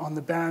down on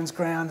the barrens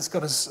ground. It's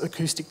got an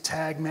acoustic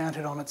tag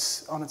mounted on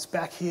its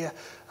back here,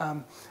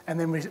 and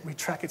then we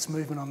track its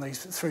movement on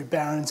these through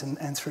barrens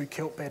and through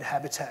kelp bed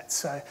habitats.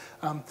 So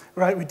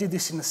we did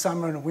this in the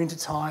summer and the winter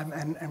time,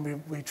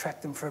 and we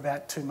tracked them for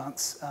about 2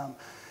 months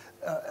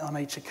on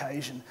each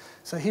occasion.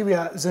 So here we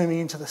are zooming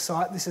into the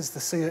site. This is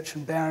the sea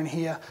urchin barren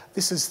here.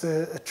 This is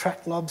the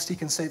tracked lobster. You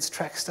can see its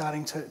track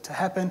starting to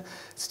happen.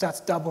 It starts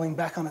doubling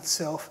back on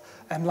itself,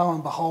 and lo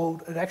and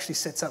behold, it actually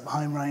sets up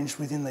home range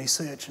within these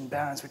sea urchin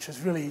barrens, which is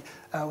really,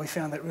 we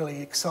found that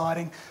really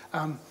exciting.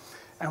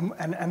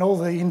 And all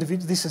the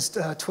individuals, this is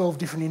 12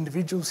 different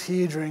individuals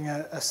here during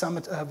a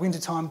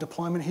wintertime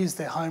deployment. Here's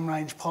their home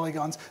range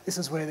polygons. This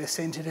is where they're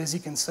centred. As you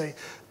can see,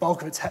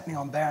 bulk of it's happening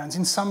on barrens.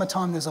 In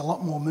summertime, there's a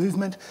lot more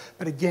movement,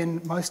 but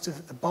again, most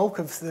of the bulk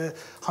of the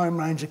home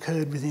range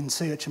occurred within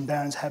sea urchin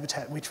barrens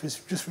habitat, which was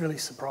just really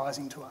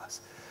surprising to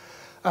us.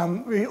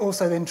 We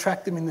also then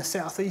tracked them in the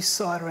southeast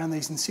side around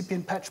these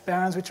incipient patch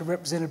barrens, which are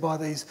represented by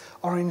these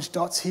orange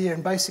dots here.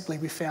 And basically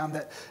we found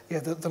that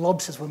the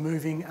lobsters were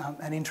moving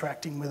and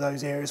interacting with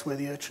those areas where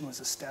the urchin was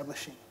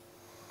establishing.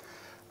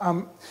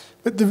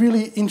 But the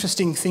really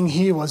interesting thing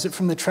here was that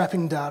from the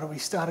trapping data, we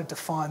started to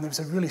find there was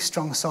a really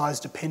strong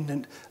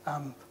size-dependent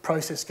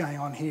process going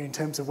on here in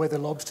terms of whether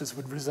lobsters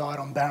would reside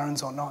on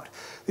barrens or not.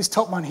 This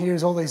top one here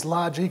is all these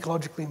large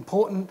ecologically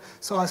important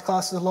size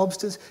classes of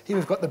lobsters. Here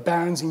we've got the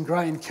barrens in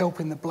grey and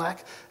kelp in the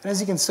black. And as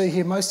you can see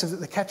here, most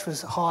of the catch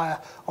was higher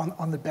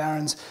on the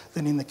barrens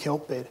than in the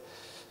kelp bed.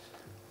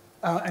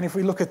 And if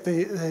we look at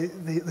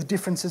the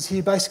differences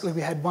here, basically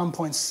we had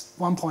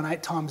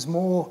 1.8 times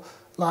more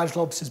large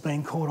lobsters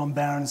being caught on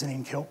barrens and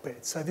in kelp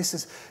beds. So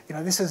this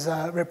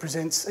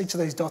represents, each of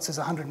these dots is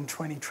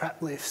 120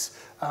 trap lifts.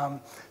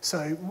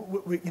 So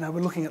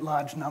we're looking at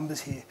large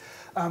numbers here.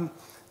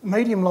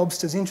 Medium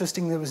lobsters,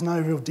 interesting, there was no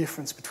real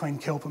difference between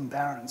kelp and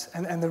barrens.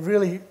 And the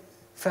really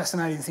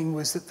fascinating thing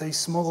was that these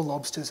smaller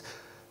lobsters,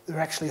 they're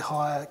actually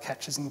higher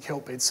catches in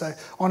kelp beds. So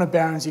on a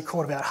barrens, you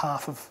caught about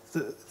half of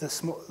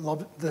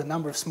the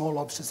number of small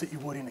lobsters that you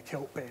would in a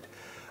kelp bed.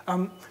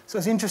 So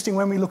it's interesting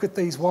when we look at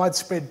these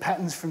widespread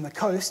patterns from the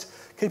coast,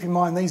 keep in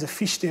mind these are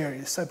fished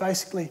areas. So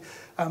basically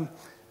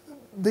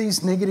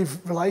these negative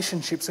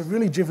relationships are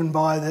really driven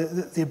by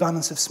the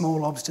abundance of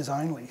small lobsters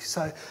only.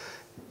 So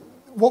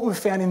what we've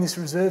found in this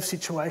reserve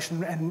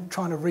situation and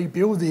trying to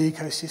rebuild the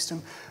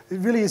ecosystem, it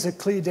really is a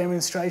clear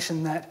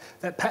demonstration that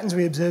patterns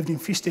we observed in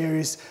fished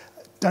areas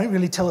don't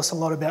really tell us a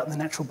lot about the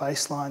natural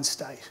baseline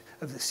state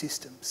of the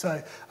system.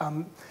 So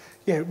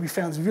we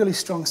found really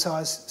strong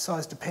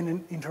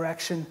size-dependent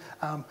interaction.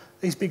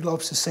 These big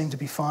lobsters seem to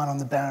be fine on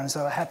the barrens.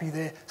 They were happy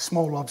there.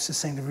 Small lobsters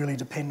seem to really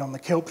depend on the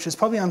kelp, which is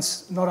probably not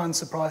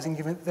unsurprising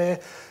given that their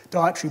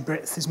dietary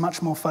breadth is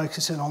much more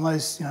focused on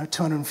those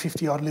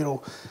 250-odd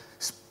little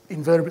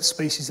invertebrate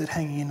species that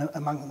hang in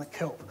among the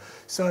kelp.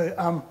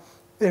 So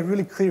they're a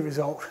really clear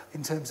result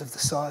in terms of the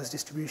size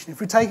distribution.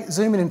 If we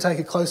zoom in and take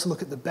a closer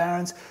look at the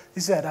barrens,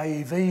 this is that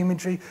AEV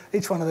imagery.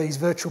 Each one of these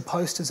virtual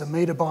posters are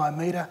metre by a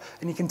metre,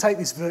 and you can take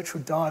this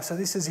virtual dive. So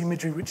this is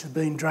imagery which has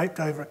been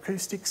draped over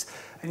acoustics,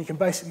 and you can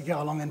basically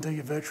go along and do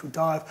your virtual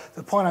dive.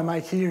 The point I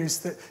make here is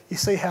that you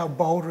see how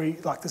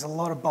bouldery, there's a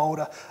lot of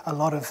boulder, a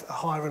lot of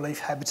high relief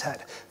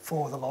habitat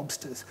for the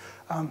lobsters.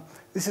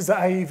 This is the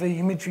AEV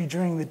imagery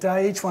during the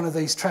day. Each one of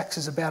these tracks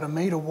is about 1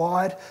 metre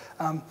wide.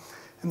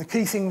 And the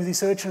key thing with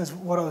this urchin is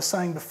what I was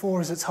saying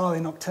before, is it's highly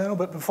nocturnal.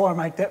 But before I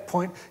make that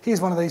point,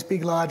 here's one of these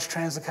big, large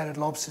translocated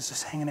lobsters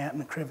just hanging out in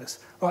a crevice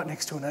right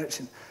next to an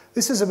urchin.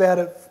 This is about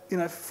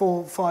a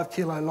 4 or 5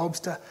 kilo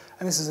lobster,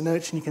 and this is an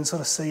urchin. You can sort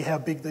of see how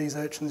big these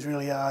urchins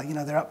really are.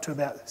 They're up to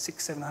about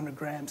 600-700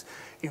 grams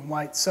in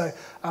weight. So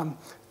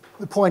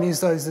the point is,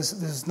 though,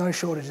 there's no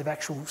shortage of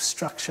actual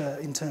structure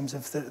in terms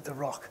of the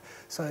rock.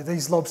 So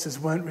these lobsters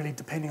weren't really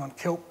depending on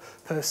kelp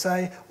per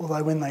se,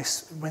 although when they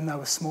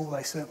were small,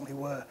 they certainly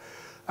were.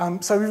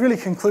 So we really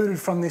concluded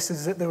from this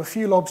is that there were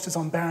few lobsters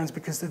on barrens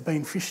because they've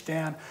been fished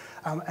down,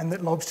 and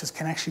that lobsters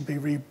can actually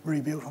be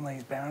rebuilt on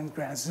these barren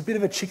grounds. It's a bit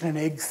of a chicken and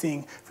egg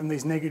thing from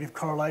these negative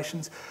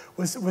correlations.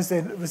 Was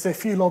there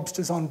few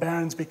lobsters on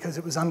barrens because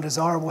it was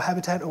undesirable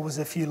habitat, or was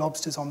there few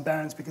lobsters on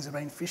barrens because they've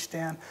been fished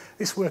down?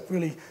 This work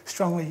really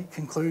strongly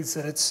concludes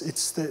that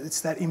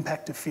it's that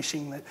impact of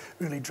fishing that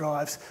really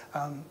drives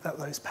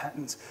those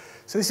patterns.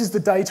 So this is the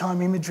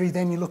daytime imagery,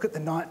 then you look at the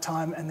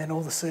nighttime, and then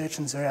all the sea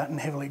urchins are out and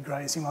heavily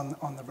grazing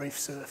on the reef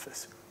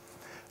surface.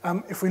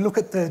 If we look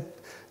at the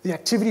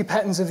activity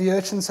patterns of the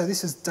urchin, so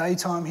this is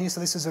daytime here, so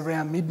this is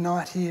around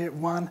midnight here at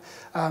 1.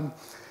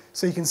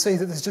 So you can see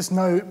that there's just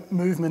no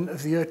movement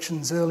of the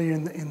urchins earlier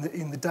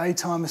in the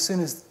daytime. As soon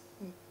as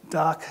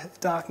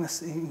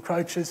darkness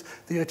encroaches,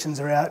 the urchins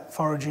are out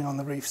foraging on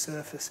the reef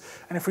surface.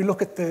 And if we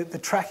look at the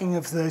tracking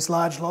of those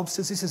large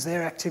lobsters, this is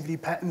their activity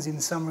patterns in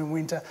summer and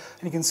winter,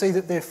 and you can see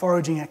that their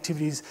foraging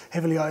activity is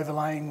heavily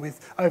overlapping with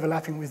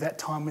that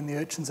time when the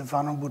urchins are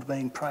vulnerable to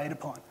being preyed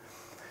upon.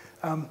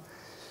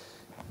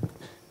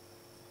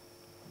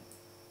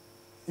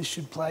 This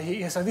should play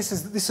here. So this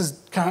is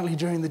currently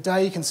during the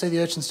day. You can see the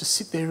urchins just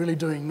sit there really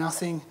doing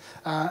nothing,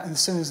 and as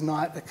soon as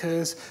night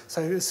occurs,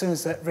 so as soon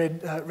as that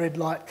red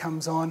light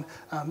comes on,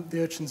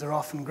 the urchins are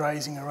off and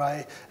grazing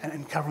away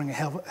and covering a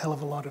hell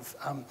of a lot of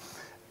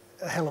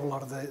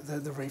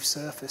the reef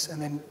surface.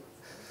 And then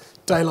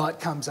daylight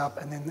comes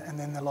up, and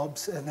then the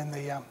lobs, and then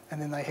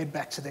they head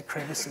back to their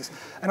crevices.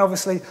 And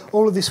obviously,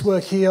 all of this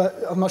work here,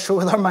 I'm not sure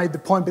whether I made the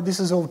point, but this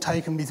is all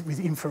taken with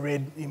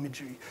infrared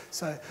imagery.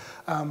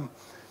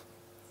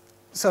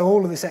 So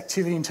all of this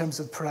activity in terms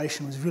of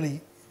predation was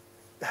really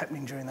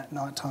happening during that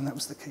night time. That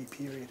was the key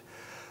period.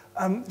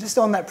 Just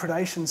on that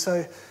predation,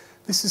 so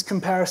this is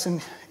comparison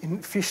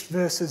in fished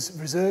versus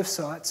reserve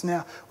sites.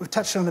 Now, we've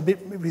touched on a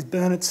bit with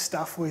Bernard's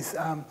stuff with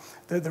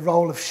the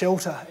role of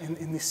shelter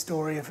in this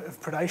story of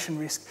predation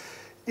risk.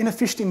 In a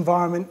fished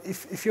environment,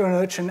 if you're an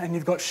urchin and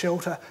you've got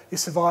shelter, your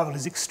survival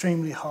is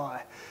extremely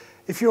high.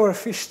 If you're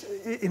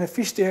in a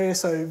fished area,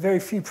 so very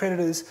few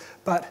predators,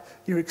 but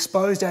you're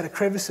exposed out of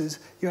crevices,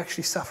 you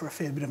actually suffer a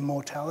fair bit of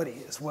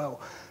mortality as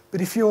well.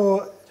 But if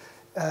you're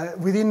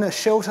within a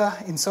shelter,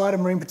 inside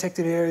of marine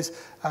protected areas,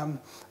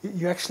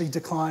 you actually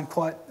decline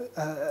quite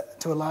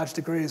to a large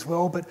degree as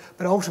well. But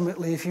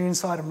ultimately, if you're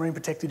inside a marine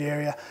protected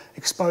area,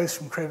 exposed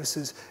from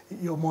crevices,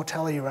 your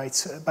mortality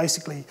rates,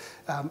 basically,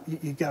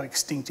 you go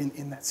extinct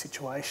in that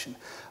situation.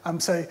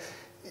 So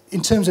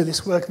in terms of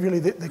this work, really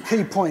the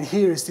key point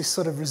here is this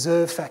sort of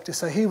reserve factor.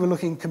 So here we're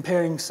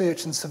comparing sea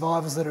urchin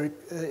survivors that are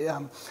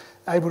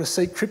able to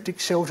seek cryptic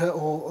shelter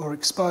or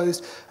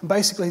exposed. And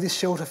basically this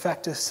shelter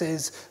factor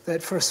says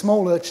that for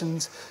small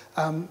urchins,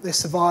 their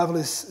survival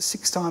is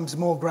 6 times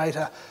more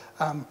greater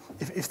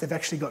if they've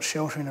actually got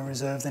shelter in a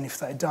reserve than if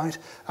they don't.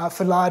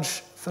 For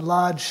large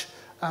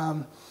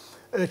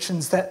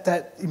urchins,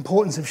 that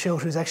importance of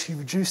shelter is actually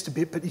reduced a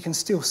bit, but you can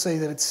still see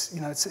that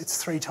it's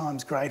 3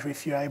 times greater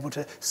if you're able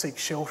to seek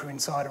shelter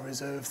inside a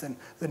reserve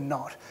than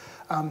not.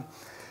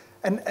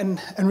 And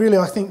really,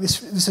 I think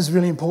this is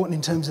really important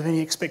in terms of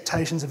any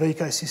expectations of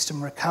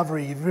ecosystem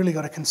recovery. You've really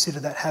got to consider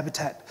that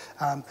habitat,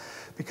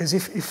 because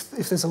if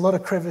there's a lot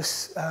of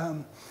crevice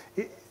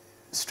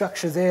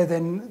structure there,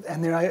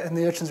 and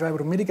the urchins are able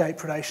to mitigate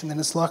predation, then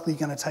it's likely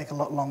going to take a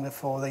lot longer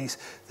for these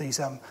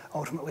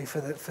ultimately for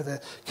the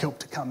kelp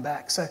to come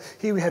back. So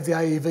here we have the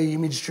AEV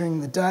image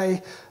during the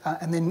day,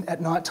 and then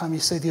at night time you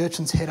see the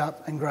urchins head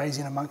up and graze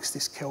in amongst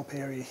this kelp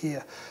area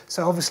here.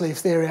 So obviously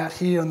if they're out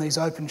here on these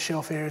open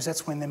shelf areas,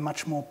 that's when they're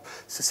much more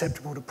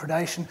susceptible to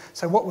predation.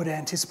 So what we'd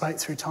anticipate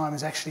through time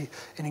is actually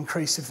an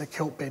increase of the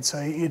kelp bed, so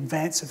in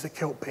advance of the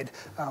kelp bed,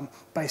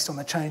 based on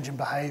the change in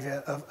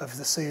behaviour of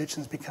the sea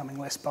urchins becoming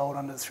less bold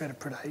under the threat of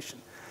predation.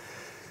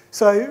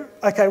 So,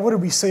 okay, what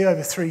did we see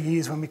over 3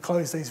 years when we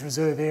closed these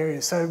reserve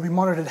areas? So we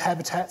monitored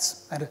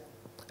habitats at an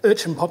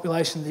urchin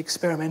population, the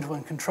experimental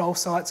and control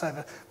sites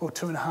over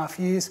 2.5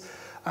 years.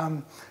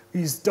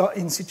 We used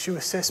in situ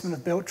assessment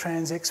of belt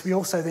transects. We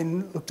also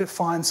then looked at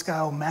fine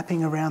scale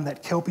mapping around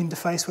that kelp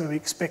interface where we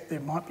expect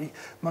there might be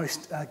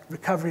most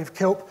recovery of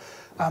kelp.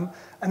 And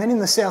then in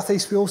the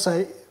southeast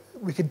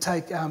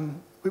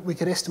we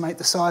could estimate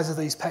the size of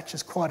these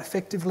patches quite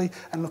effectively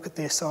and look at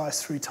their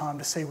size through time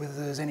to see whether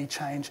there's any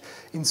change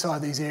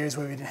inside these areas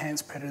where we'd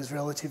enhance predators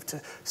relative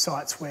to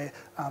sites where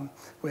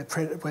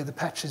the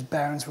patches,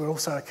 barrens were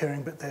also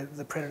occurring but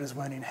the predators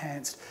weren't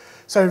enhanced.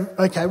 So,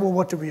 okay, well,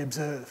 what did we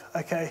observe?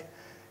 Okay,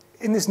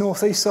 in this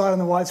northeast side on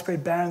the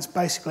widespread barrens,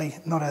 basically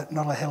not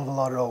a hell of a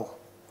lot at all.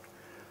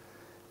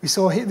 We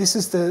saw here, this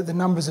is the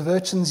numbers of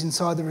urchins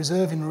inside the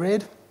reserve in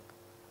red.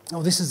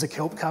 Oh, this is the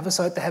kelp cover,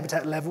 so at the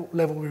habitat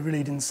level we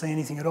really didn't see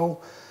anything at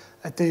all.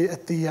 At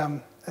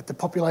the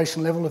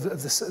population level of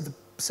the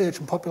sea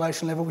urchin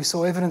population level, we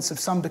saw evidence of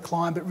some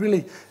decline, but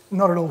really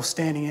not at all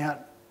standing out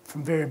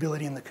from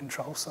variability in the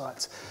control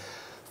sites.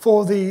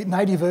 For the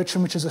native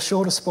urchin, which is a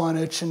shorter spine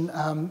urchin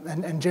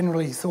and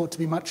generally thought to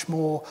be much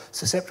more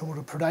susceptible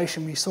to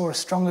predation, we saw a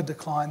stronger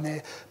decline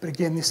there, but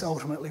again this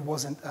ultimately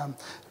wasn't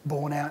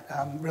borne out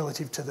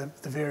relative to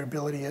the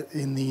variability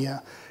in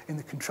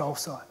the control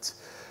sites.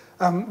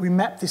 We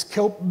mapped this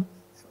kelp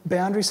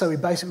boundary, so we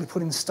basically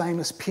put in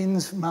stainless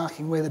pins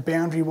marking where the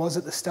boundary was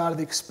at the start of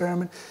the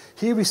experiment.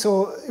 Here we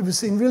saw, it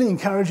was really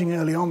encouraging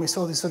early on, we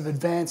saw this sort of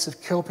advance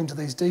of kelp into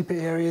these deeper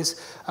areas,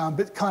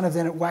 but kind of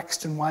then it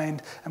waxed and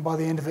waned, and by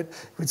the end of it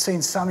we'd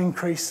seen some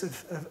increase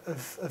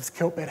of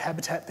kelp bed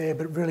habitat there,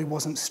 but it really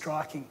wasn't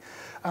striking.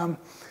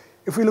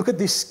 If we look at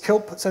this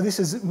kelp, so this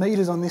is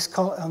metres on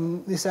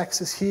this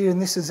axis here,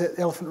 and this is at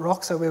Elephant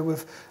Rock, so where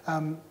we've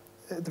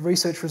the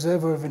research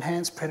reservoir of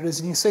enhanced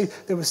predators, and you see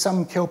there was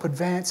some kelp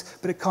advance,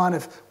 but it kind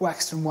of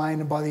waxed and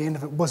waned, and by the end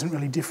of it wasn't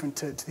really different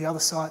to the other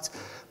sites.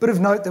 But of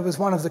note, there was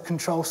one of the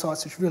control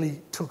sites which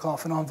really took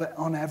off, and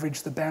on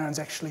average the barrens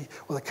actually,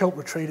 well, the kelp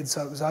retreated,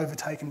 so it was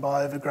overtaken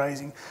by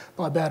overgrazing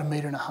by about 1.5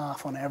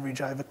 metres on average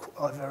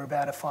over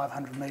about a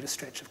 500 metre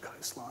stretch of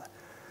coastline.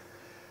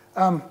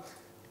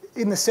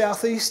 In the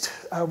southeast,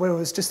 where it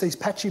was just these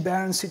patchy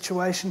barren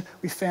situation,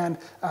 we found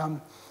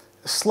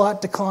a slight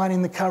decline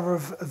in the cover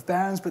of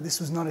barrens, but this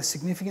was not a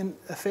significant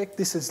effect.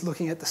 This is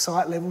looking at the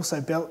site level,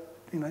 so belt,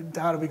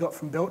 data we got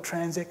from belt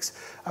transects.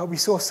 We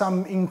saw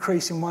some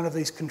increase in one of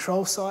these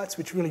control sites,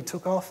 which really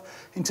took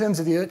off. In terms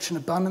of the urchin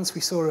abundance,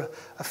 we saw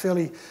a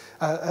fairly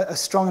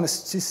strong and a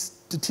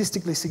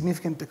statistically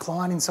significant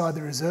decline inside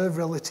the reserve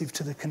relative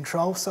to the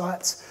control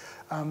sites.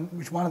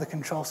 Which one of the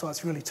control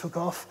sites really took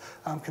off,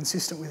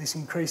 consistent with this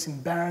increase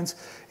in barrens.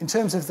 In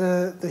terms of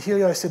the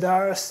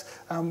Heliosidaris,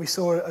 we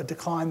saw a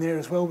decline there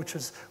as well, which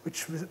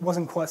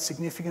wasn't quite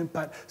significant,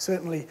 but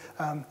certainly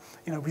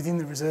within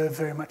the reserve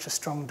very much a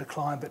strong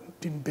decline, but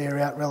didn't bear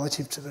out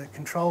relative to the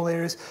control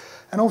areas.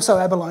 And also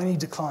abalone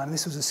decline, and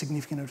this was a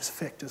significant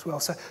effect as well.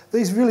 So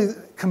these really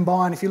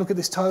combine. If you look at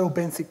this total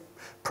benthic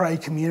prey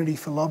community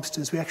for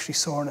lobsters, we actually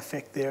saw an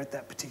effect there at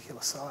that particular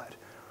site.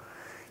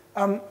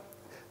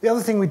 The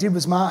other thing we did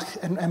was mark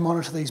and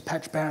monitor these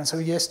patch barrens, so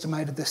we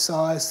estimated their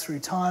size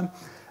through time.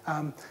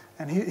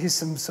 And here's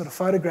some sort of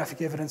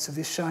photographic evidence of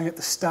this, showing at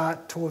the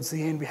start towards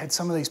the end we had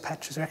some of these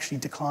patches are actually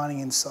declining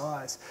in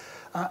size.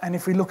 And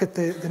if we look at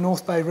the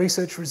North Bay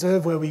Research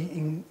Reserve, where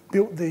we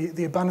built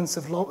the abundance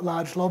of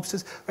large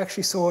lobsters, we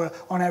actually saw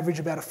on average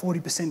about a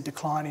 40%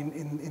 decline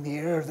in the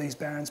area of these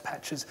barrens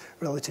patches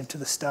relative to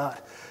the start.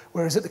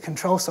 Whereas at the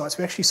control sites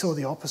we actually saw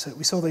the opposite.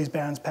 We saw these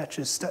barrens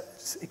patches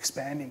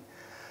expanding.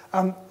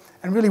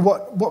 And really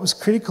what was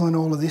critical in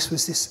all of this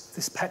was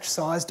this patch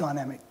size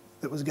dynamic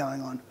that was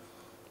going on.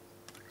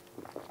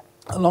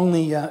 Along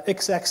the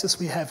x-axis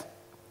we have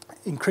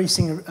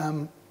increasing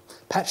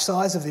patch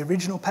size of the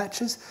original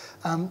patches.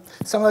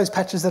 Some of those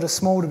patches that are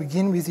small to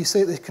begin with, you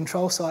see at the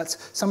control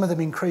sites, some of them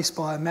increased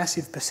by a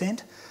massive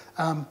percent.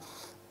 And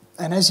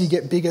as you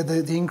get bigger,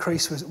 the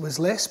increase was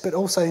less, but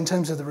also in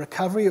terms of the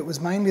recovery, it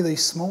was mainly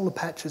these smaller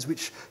patches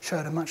which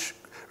showed a much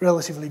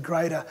relatively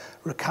greater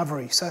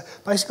recovery. So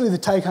basically the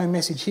take-home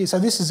message here, so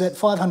this is at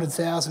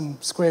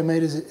 500,000 square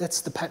metres,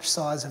 that's the patch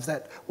size of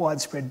that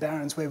widespread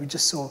barrens, where we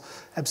just saw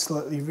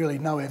absolutely really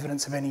no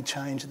evidence of any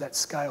change at that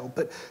scale.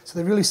 But so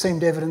there really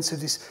seemed evidence of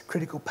this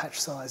critical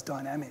patch size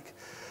dynamic.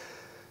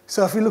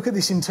 So if we look at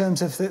this in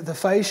terms of the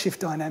phase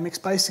shift dynamics,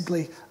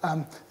 basically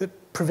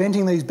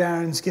preventing these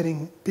barrens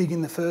getting big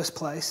in the first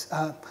place,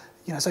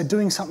 so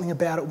doing something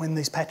about it when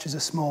these patches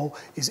are small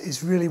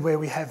is really where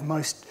we have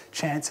most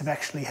chance of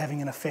actually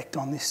having an effect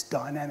on this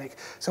dynamic.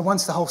 So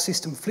once the whole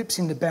system flips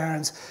into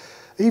barrens,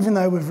 even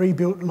though we've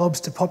rebuilt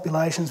lobster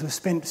populations, we've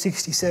spent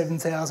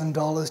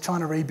 $67,000 trying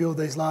to rebuild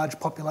these large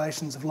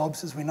populations of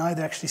lobsters, we know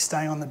they're actually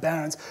staying on the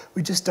barrens,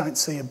 we just don't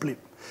see a blip.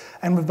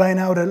 And we've been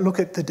able to look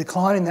at the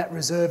decline in that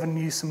reserve and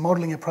use some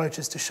modelling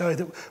approaches to show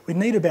that we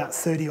need about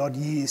 30 odd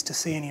years to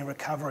see any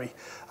recovery.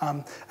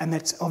 And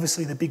that's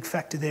obviously the big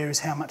factor there is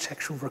how much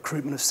actual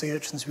recruitment of sea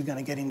urchins we're going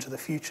to get into the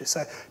future.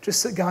 So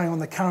just going on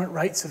the current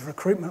rates of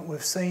recruitment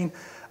we've seen,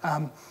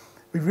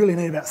 we really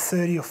need about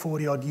 30 or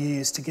 40 odd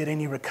years to get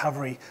any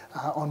recovery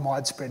on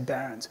widespread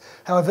barrens.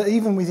 However,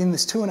 even within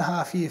this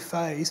 2.5 year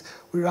phase,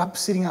 we're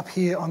sitting up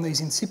here on these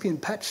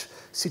incipient patch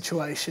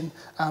situation.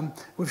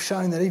 We've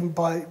shown that even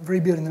by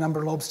rebuilding the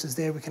number of lobsters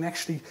there, we can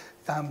actually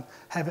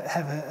have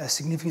a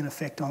significant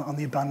effect on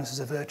the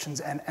abundances of urchins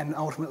and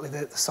ultimately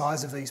the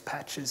size of these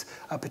patches,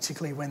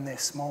 particularly when they're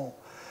small.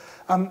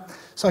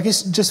 So I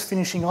guess just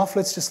finishing off,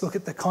 let's just look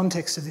at the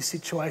context of this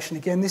situation.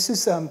 Again, this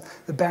is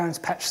the barrens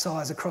patch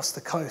size across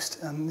the coast,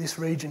 this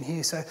region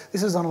here. So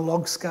this is on a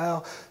log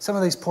scale. Some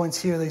of these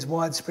points here are these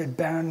widespread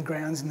barren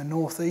grounds in the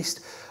northeast.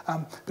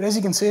 But as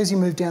you can see, as you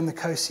move down the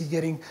coast, you're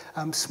getting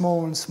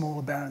smaller and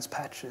smaller barrens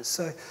patches.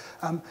 So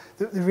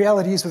the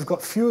reality is we've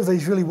got few of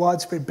these really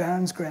widespread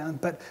barrens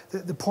ground, but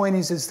the point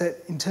is that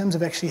in terms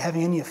of actually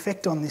having any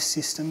effect on this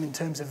system, in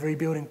terms of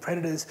rebuilding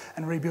predators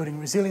and rebuilding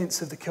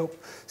resilience of the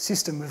kelp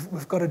system,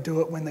 we've got to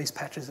do it when these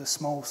patches are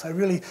small. So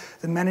really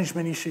the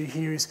management issue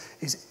here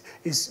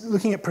is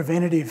looking at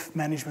preventative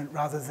management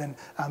rather than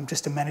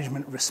just a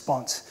management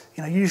response.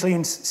 You know, usually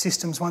in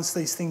systems, once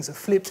these things are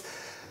flipped,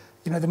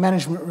 you know, the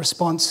management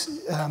response,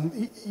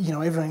 you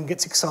know, everyone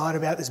gets excited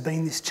about there's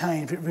been this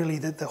change, but really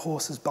the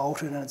horse has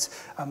bolted and it's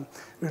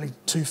really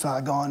too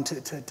far gone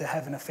to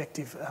have an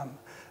effective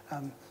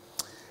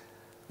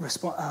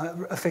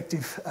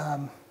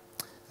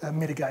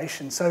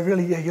mitigation. So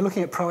really, yeah, you're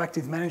looking at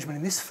proactive management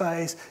in this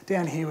phase.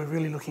 Down here, we're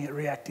really looking at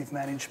reactive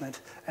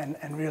management,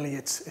 and really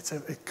it's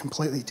a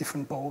completely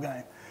different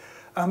ballgame.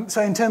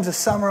 So in terms of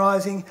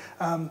summarising,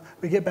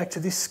 we get back to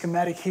this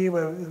schematic here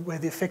where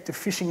the effect of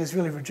fishing has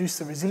really reduced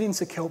the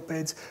resilience of kelp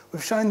beds.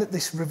 We've shown that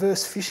this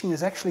reverse fishing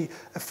has actually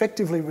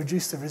effectively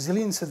reduced the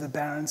resilience of the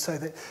barren, so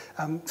that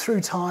through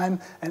time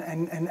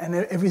and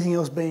everything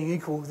else being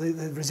equal,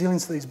 the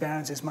resilience of these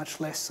barrens is much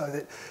less, so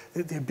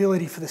that the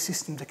ability for the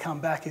system to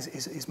come back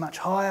is much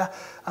higher.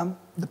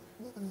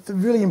 The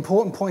really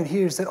important point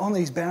here is that on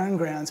these barren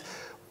grounds,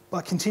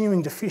 by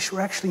continuing to fish,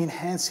 we're actually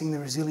enhancing the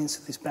resilience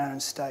of this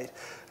barren state.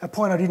 A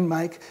point I didn't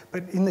make,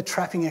 but in the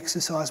trapping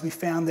exercise, we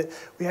found that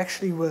we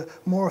actually were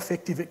more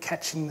effective at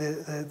catching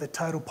the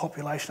total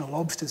population of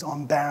lobsters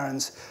on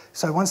barrens.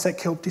 So once that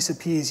kelp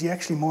disappears, you're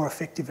actually more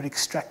effective at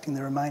extracting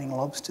the remaining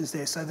lobsters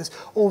there. So there's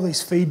all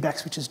these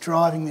feedbacks which is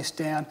driving this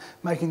down,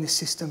 making this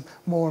system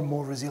more and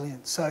more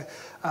resilient. So,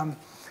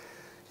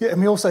 yeah, and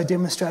we also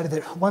demonstrated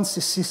that once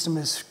this system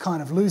is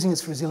kind of losing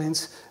its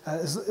resilience,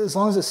 as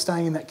long as it's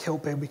staying in that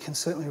kelp bed, we can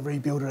certainly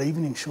rebuild it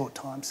even in short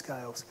time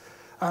scales.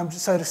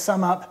 So to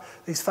sum up,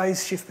 this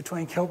phase shift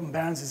between kelp and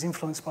barrens is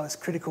influenced by this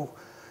critical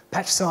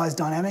patch size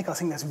dynamic. I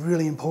think that's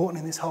really important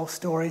in this whole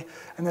story,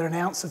 and that an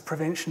ounce of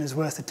prevention is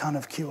worth a tonne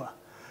of cure.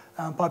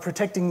 By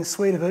protecting the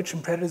suite of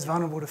urchin predators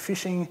vulnerable to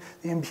fishing,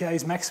 the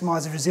MPAs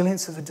maximise the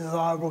resilience of the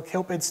desirable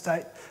kelp bed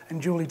state and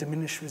duly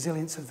diminish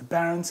resilience of the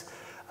barrens.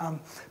 But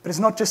it's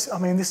not just, I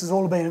mean, this has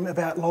all been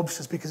about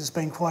lobsters because it's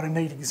been quite a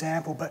neat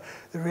example, but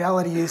the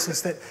reality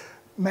is that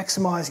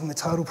maximising the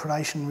total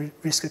predation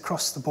risk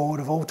across the board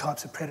of all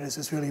types of predators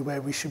is really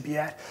where we should be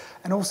at.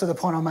 And also the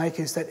point I make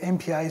is that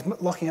MPAs,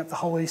 locking up the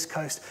whole east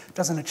coast,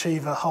 doesn't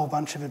achieve a whole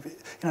bunch of, you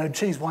know, it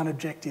achieves one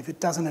objective.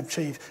 It doesn't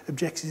achieve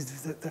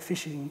objectives that the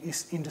fishing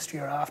industry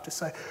are after.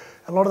 So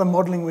a lot of the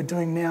modelling we're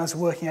doing now is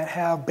working out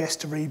how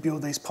best to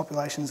rebuild these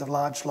populations of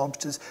large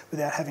lobsters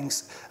without having,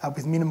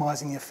 with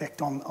minimising the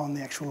effect on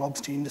the actual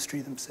lobster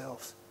industry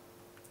themselves.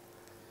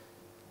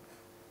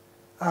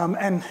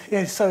 And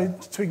yeah, so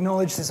to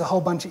acknowledge there's a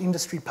whole bunch of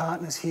industry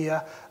partners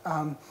here,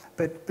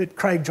 but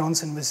Craig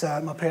Johnson was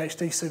my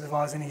PhD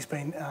supervisor, and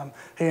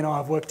he and I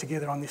have worked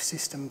together on this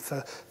system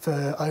for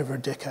over a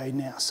decade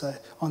now. So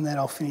on that,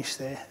 I'll finish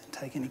there and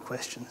take any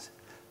questions.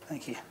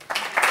 Thank you.